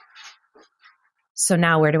 So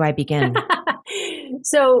now where do I begin?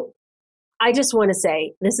 So I just want to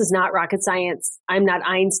say, this is not rocket science. I'm not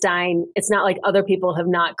Einstein. It's not like other people have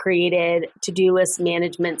not created to-do list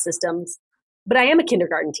management systems, but I am a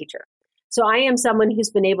kindergarten teacher. So I am someone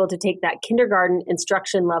who's been able to take that kindergarten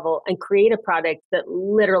instruction level and create a product that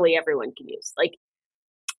literally everyone can use. Like,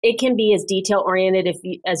 it can be as detail oriented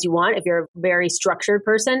as you want if you're a very structured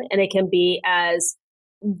person, and it can be as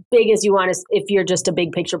big as you want if you're just a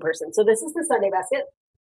big picture person. So this is the Sunday Basket.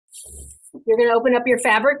 You're going to open up your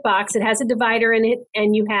fabric box. It has a divider in it,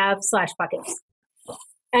 and you have slash buckets.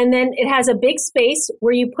 And then it has a big space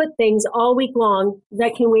where you put things all week long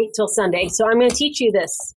that can wait till Sunday. So I'm going to teach you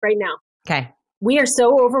this right now. Okay. We are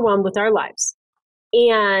so overwhelmed with our lives.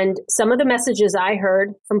 And some of the messages I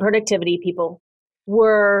heard from productivity people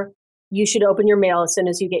were, you should open your mail as soon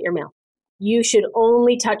as you get your mail. You should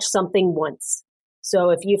only touch something once.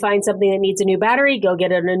 So if you find something that needs a new battery, go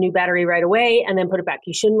get it a new battery right away and then put it back.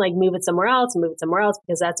 You shouldn't move it somewhere else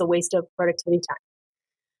because that's a waste of productivity time.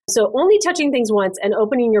 So only touching things once and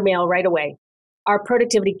opening your mail right away are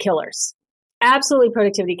productivity killers. Absolutely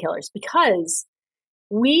productivity killers, because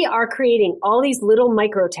we are creating all these little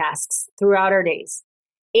micro tasks throughout our days.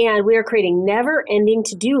 And we are creating never-ending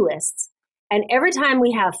to-do lists. And every time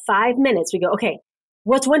we have 5 minutes, we go, okay,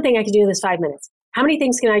 what's one thing I can do in this 5 minutes? How many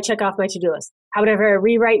things can I check off my to-do list? How would I ever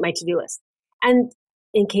rewrite my to-do list? And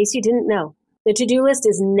in case you didn't know, the to-do list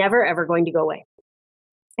is never, ever going to go away.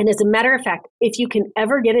 And as a matter of fact, if you can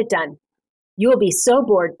ever get it done, you will be so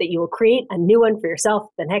bored that you will create a new one for yourself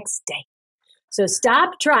the next day. So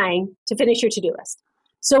stop trying to finish your to-do list.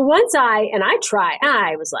 So once I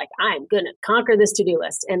was like, I'm going to conquer this to-do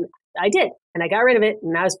list. And I did. And I got rid of it.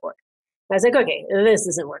 And I was bored. I was like, okay, this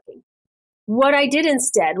isn't working. What I did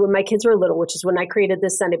instead when my kids were little, which is when I created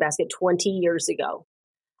this Sunday basket 20 years ago,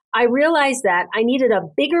 I realized that I needed a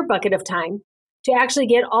bigger bucket of time to actually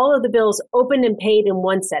get all of the bills opened and paid in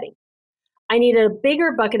one setting. I needed a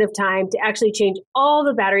bigger bucket of time to actually change all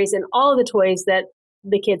the batteries and all the toys that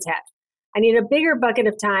the kids had. I needed a bigger bucket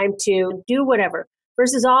of time to do whatever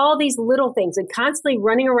versus all these little things and constantly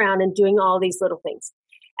running around and doing all these little things.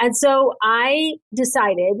 And so I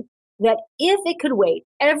decided that if it could wait,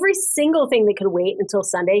 every single thing that could wait until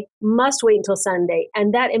Sunday must wait until Sunday.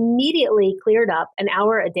 And that immediately cleared up an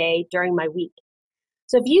hour a day during my week.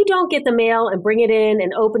 So if you don't get the mail and bring it in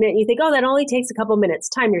and open it, and you think, oh, that only takes a couple minutes,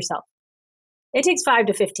 time yourself. It takes 5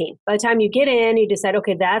 to 15. By the time you get in, you decide,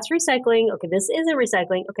 okay, that's recycling. Okay, this isn't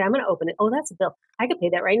recycling. Okay, I'm going to open it. Oh, that's a bill. I could pay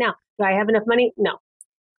that right now. Do I have enough money? No.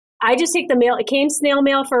 I just take the mail. It came snail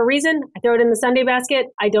mail for a reason. I throw it in the Sunday basket.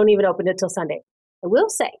 I don't even open it till Sunday. I will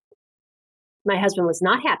say, my husband was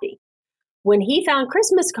not happy when he found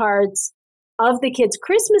Christmas cards of the kids'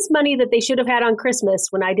 Christmas money that they should have had on Christmas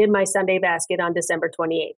when I did my Sunday basket on December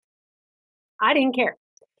 28th. I didn't care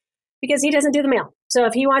because he doesn't do the mail. So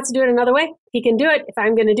if he wants to do it another way, he can do it. If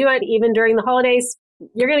I'm going to do it, even during the holidays,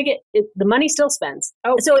 you're going to get it, the money still spends.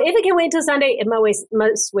 Oh, so if it can wait until Sunday, it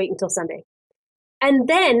must wait until Sunday. And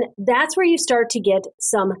then that's where you start to get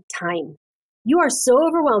some time. You are so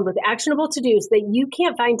overwhelmed with actionable to-dos that you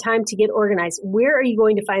can't find time to get organized. Where are you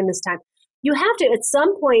going to find this time? You have to, at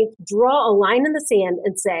some point, draw a line in the sand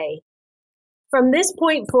and say, from this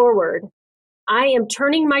point forward, I am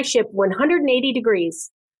turning my ship 180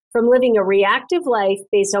 degrees from living a reactive life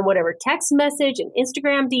based on whatever text message and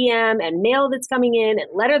Instagram DM and mail that's coming in and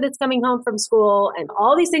letter that's coming home from school and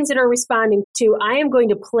all these things that are responding to, I am going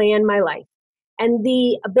to plan my life. And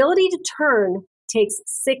the ability to turn takes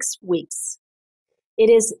 6 weeks. It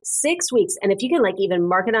is 6 weeks. And if you can even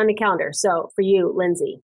mark it on a calendar. So for you,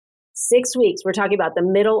 Lindsay, 6 weeks, we're talking about the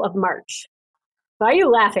middle of March. Why are you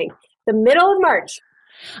laughing? The middle of March.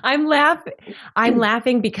 I'm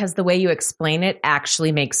laughing because the way you explain it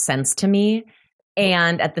actually makes sense to me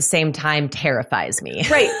and at the same time terrifies me.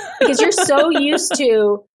 Right. Because you're so used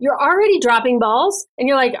to, you're already dropping balls and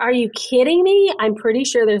you're like, are you kidding me? I'm pretty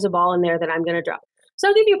sure there's a ball in there that I'm going to drop. So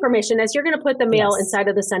I'll give you permission as you're going to put the mail inside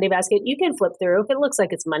of the Sunday basket. You can flip through. If it looks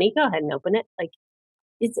like it's money, go ahead and open it.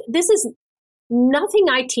 This is nothing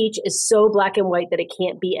I teach is so black and white that it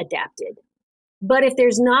can't be adapted. But if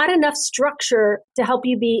there's not enough structure to help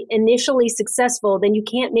you be initially successful, then you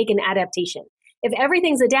can't make an adaptation. If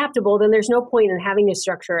everything's adaptable, then there's no point in having a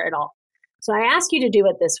structure at all. So I ask you to do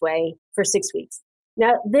it this way for 6 weeks.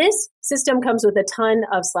 Now, this system comes with a ton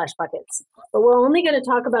of slash buckets, but we're only going to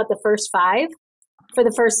talk about the first 5 for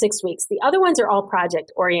the first 6 weeks. The other ones are all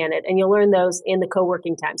project oriented, and you'll learn those in the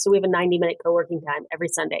co-working time. So we have a 90-minute co-working time every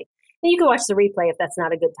Sunday. And you can watch the replay if that's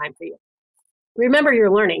not a good time for you. Remember, you're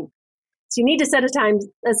learning. So you need to set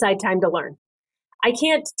aside time to learn. I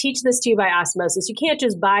can't teach this to you by osmosis. You can't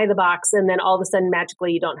just buy the box and then all of a sudden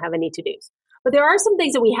magically you don't have any to-dos. But there are some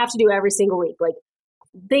things that we have to do every single week.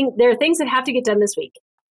 There are things that have to get done this week.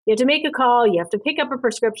 You have to make a call. You have to pick up a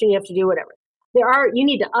prescription. You have to do whatever. You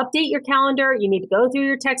need to update your calendar. You need to go through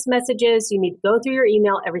your text messages. You need to go through your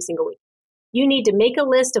email every single week. You need to make a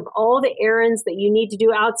list of all the errands that you need to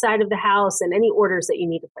do outside of the house and any orders that you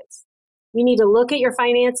need to place. You need to look at your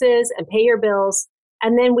finances and pay your bills.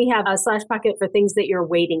 And then we have a slash bucket for things that you're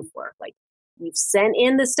waiting for. You've sent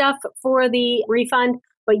in the stuff for the refund,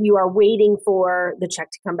 but you are waiting for the check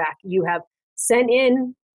to come back. You have sent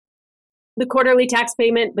in the quarterly tax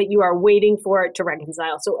payment, but you are waiting for it to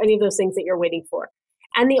reconcile. So any of those things that you're waiting for.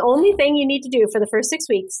 And the only thing you need to do for the first 6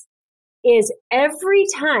 weeks is every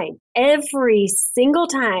single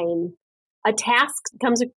time a task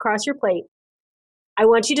comes across your plate, I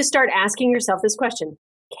want you to start asking yourself this question: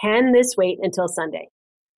 can this wait until Sunday?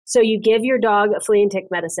 So you give your dog a flea and tick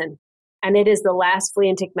medicine, and it is the last flea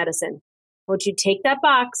and tick medicine. I want you to take that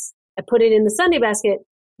box and put it in the Sunday basket,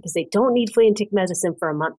 because they don't need flea and tick medicine for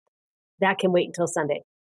a month. That can wait until Sunday.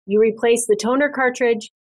 You replace the toner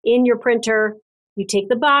cartridge in your printer. You take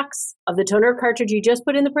the box of the toner cartridge you just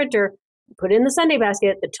put in the printer, put it in the Sunday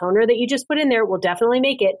basket. The toner that you just put in there will definitely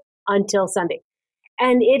make it until Sunday.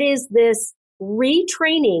 And it is this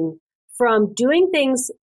retraining from doing things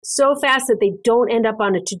so fast that they don't end up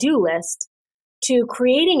on a to-do list to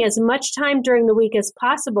creating as much time during the week as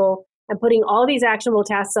possible and putting all these actionable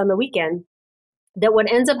tasks on the weekend, that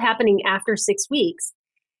what ends up happening after 6 weeks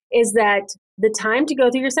is that the time to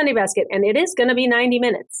go through your Sunday basket, and it is going to be 90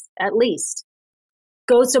 minutes at least,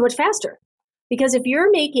 goes so much faster. Because if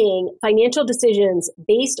you're making financial decisions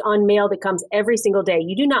based on mail that comes every single day,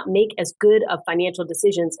 you do not make as good of financial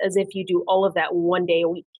decisions as if you do all of that one day a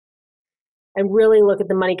week and really look at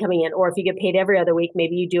the money coming in. Or if you get paid every other week,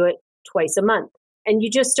 maybe you do it twice a month. And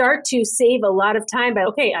you just start to save a lot of time by,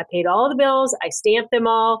 okay, I paid all the bills, I stamped them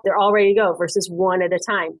all, they're all ready to go, versus one at a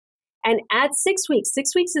time. And at 6 weeks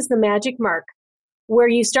is the magic mark where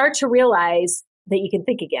you start to realize that you can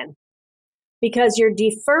think again, because you're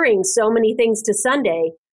deferring so many things to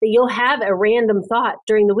Sunday that you'll have a random thought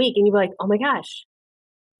during the week and you'll be like, oh my gosh,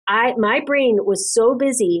 my brain was so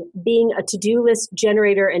busy being a to-do list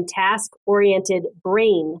generator and task-oriented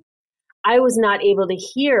brain, I was not able to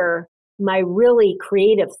hear my really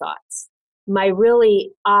creative thoughts, my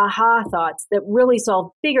really aha thoughts that really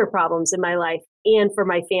solve bigger problems in my life and for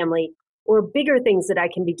my family, or bigger things that I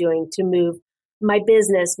can be doing to move my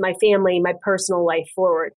business, my family, my personal life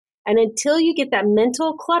forward. And until you get that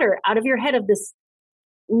mental clutter out of your head of this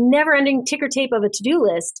never-ending ticker tape of a to-do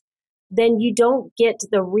list, then you don't get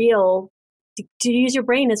the real, to use your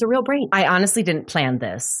brain as a real brain. I honestly didn't plan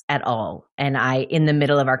this at all. And I, in the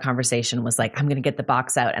middle of our conversation, was like, I'm going to get the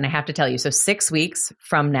box out. And I have to tell you, so 6 weeks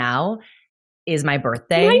from now is my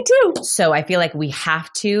birthday. Mine too. So I feel like we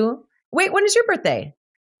have to. Wait, when is your birthday?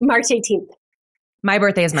 March 18th. My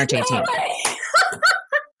birthday is March 18th.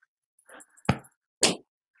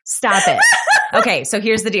 Stop it. Okay, so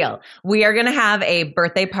here's the deal. We are going to have a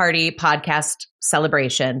birthday party podcast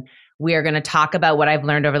celebration. We are going to talk about what I've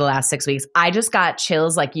learned over the last 6 weeks. I just got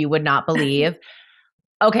chills like you would not believe.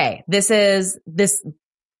 Okay,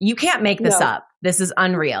 you can't make this up. This is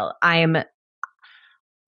unreal. The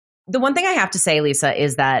one thing I have to say, Lisa,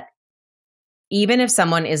 is that even if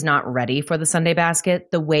someone is not ready for the Sunday basket,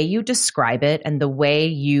 the way you describe it and the way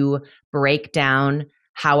you break down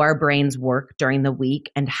how our brains work during the week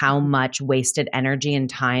and how much wasted energy and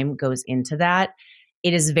time goes into that,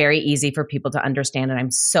 it is very easy for people to understand. And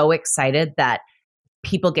I'm so excited that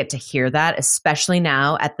people get to hear that, especially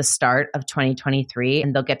now at the start of 2023,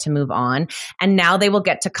 and they'll get to move on. And now they will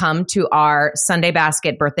get to come to our Sunday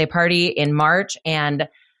basket birthday party in March. And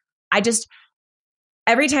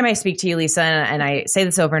every time I speak to you, Lisa, and I say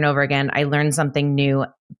this over and over again, I learn something new,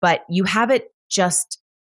 but you have it just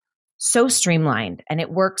so streamlined and it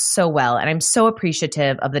works so well. And I'm so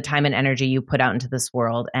appreciative of the time and energy you put out into this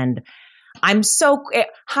world. And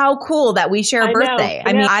how cool that we share a birthday.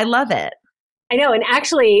 I mean, I love it. I know. And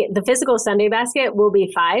actually the physical Sunday basket will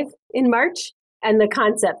be 5 in March and the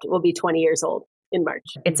concept will be 20 years old in March.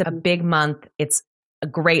 It's a big month. It's a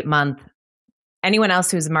great month. Anyone else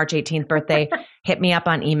who's March 18th birthday, hit me up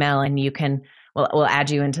on email and we'll add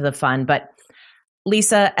you into the fun. But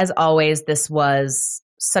Lisa, as always, this was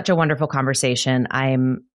such a wonderful conversation.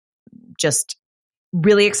 I'm just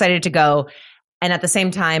really excited to go. And at the same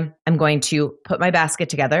time, I'm going to put my basket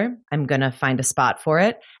together. I'm going to find a spot for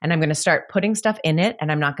it and I'm going to start putting stuff in it.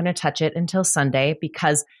 And I'm not going to touch it until Sunday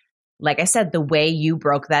because, like I said, the way you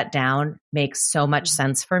broke that down makes so much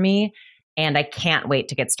sense for me. And I can't wait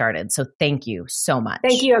to get started. So thank you so much.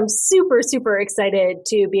 Thank you. I'm super, super excited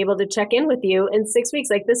to be able to check in with you in 6 weeks.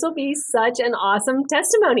 Like, this will be such an awesome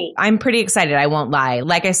testimony. I'm pretty excited. I won't lie.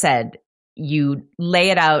 Like I said, you lay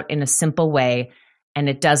it out in a simple way and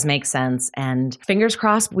it does make sense. And fingers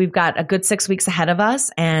crossed, we've got a good 6 weeks ahead of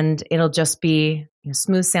us and it'll just be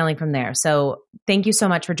smooth sailing from there. So thank you so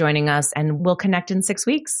much for joining us and we'll connect in 6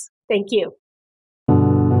 weeks. Thank you.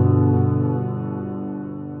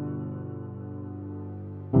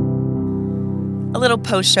 A little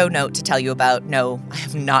post-show note to tell you about. No, I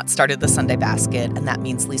have not started the Sunday basket, and that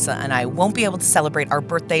means Lisa and I won't be able to celebrate our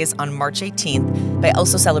birthdays on March 18th by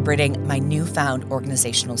also celebrating my newfound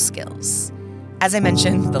organizational skills. As I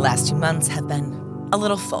mentioned, the last 2 months have been a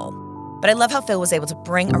little full, but I love how Phil was able to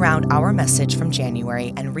bring around our message from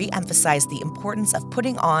January and re-emphasize the importance of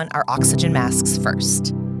putting on our oxygen masks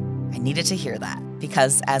first. I needed to hear that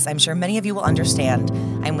because, as I'm sure many of you will understand,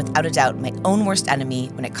 I'm without a doubt my own worst enemy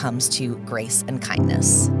when it comes to grace and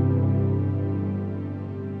kindness.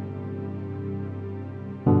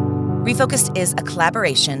 Refocused is a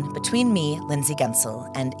collaboration between me, Lindsay Gensel,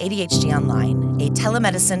 and ADHD Online, a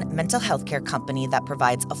telemedicine mental health care company that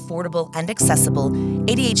provides affordable and accessible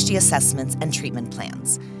ADHD assessments and treatment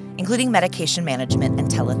plans, including medication management and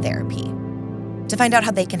teletherapy. To find out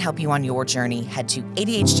how they can help you on your journey, head to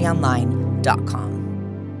ADHDonline.com.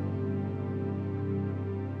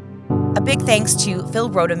 A big thanks to Phil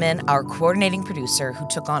Rodeman, our coordinating producer, who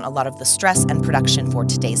took on a lot of the stress and production for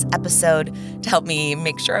today's episode to help me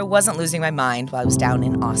make sure I wasn't losing my mind while I was down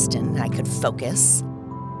in Austin and I could focus.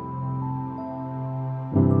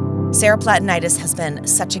 Sarah Platinitis has been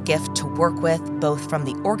such a gift to work with, both from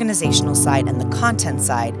the organizational side and the content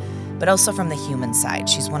side, but also from the human side.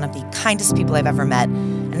 She's one of the kindest people I've ever met,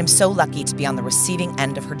 and I'm so lucky to be on the receiving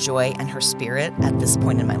end of her joy and her spirit at this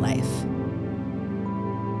point in my life.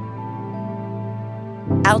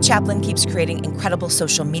 Al Chaplin keeps creating incredible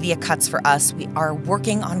social media cuts for us. We are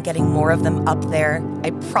working on getting more of them up there.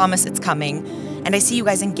 I promise it's coming, and I see you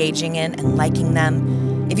guys engaging in and liking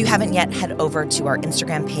them. If you haven't yet, head over to our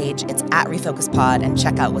Instagram page. It's @RefocusPod, and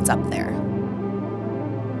check out what's up there.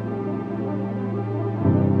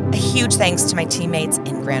 A huge thanks to my teammates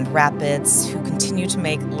in Grand Rapids who continue to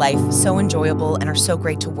make life so enjoyable and are so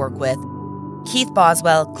great to work with. Keith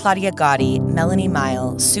Boswell, Claudia Gotti, Melanie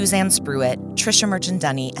Mile, Suzanne Spruitt, Trisha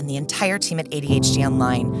Merchandunny, and the entire team at ADHD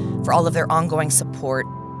Online for all of their ongoing support.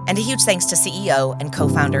 And a huge thanks to CEO and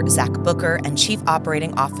co-founder Zach Booker and Chief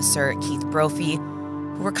Operating Officer Keith Brophy,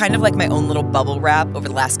 who were kind of like my own little bubble wrap over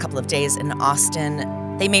the last couple of days in Austin.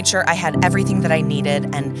 They made sure I had everything that I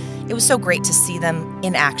needed, and it was so great to see them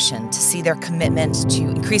in action, to see their commitment to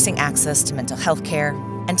increasing access to mental health care.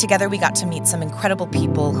 And together we got to meet some incredible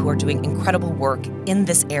people who are doing incredible work in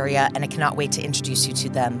this area, and I cannot wait to introduce you to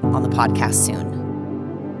them on the podcast soon.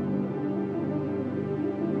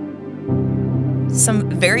 Some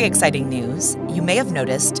very exciting news. You may have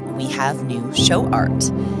noticed we have new show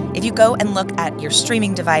art. If you go and look at your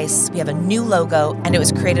streaming device, we have a new logo, and it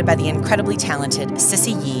was created by the incredibly talented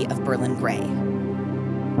Sissy Yee of Berlin Grey.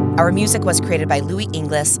 Our music was created by Louis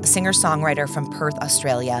Inglis, a singer-songwriter from Perth,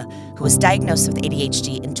 Australia, who was diagnosed with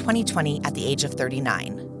ADHD in 2020 at the age of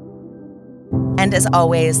 39. And as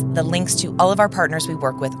always, the links to all of our partners we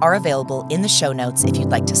work with are available in the show notes if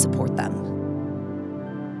you'd like to support them.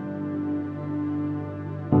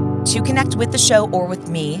 To connect with the show or with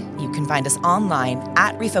me, you can find us online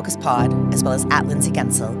 @RefocusPod, as well as @Lindsay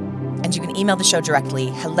Gensel. And you can email the show directly,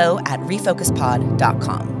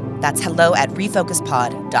 hello@refocuspod.com. That's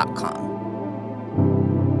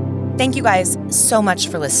hello@refocuspod.com. Thank you guys so much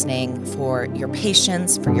for listening, for your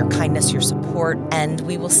patience, for your kindness, your support, and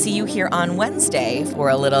we will see you here on Wednesday for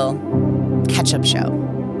a little catch-up show.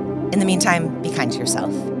 In the meantime, be kind to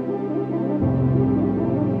yourself.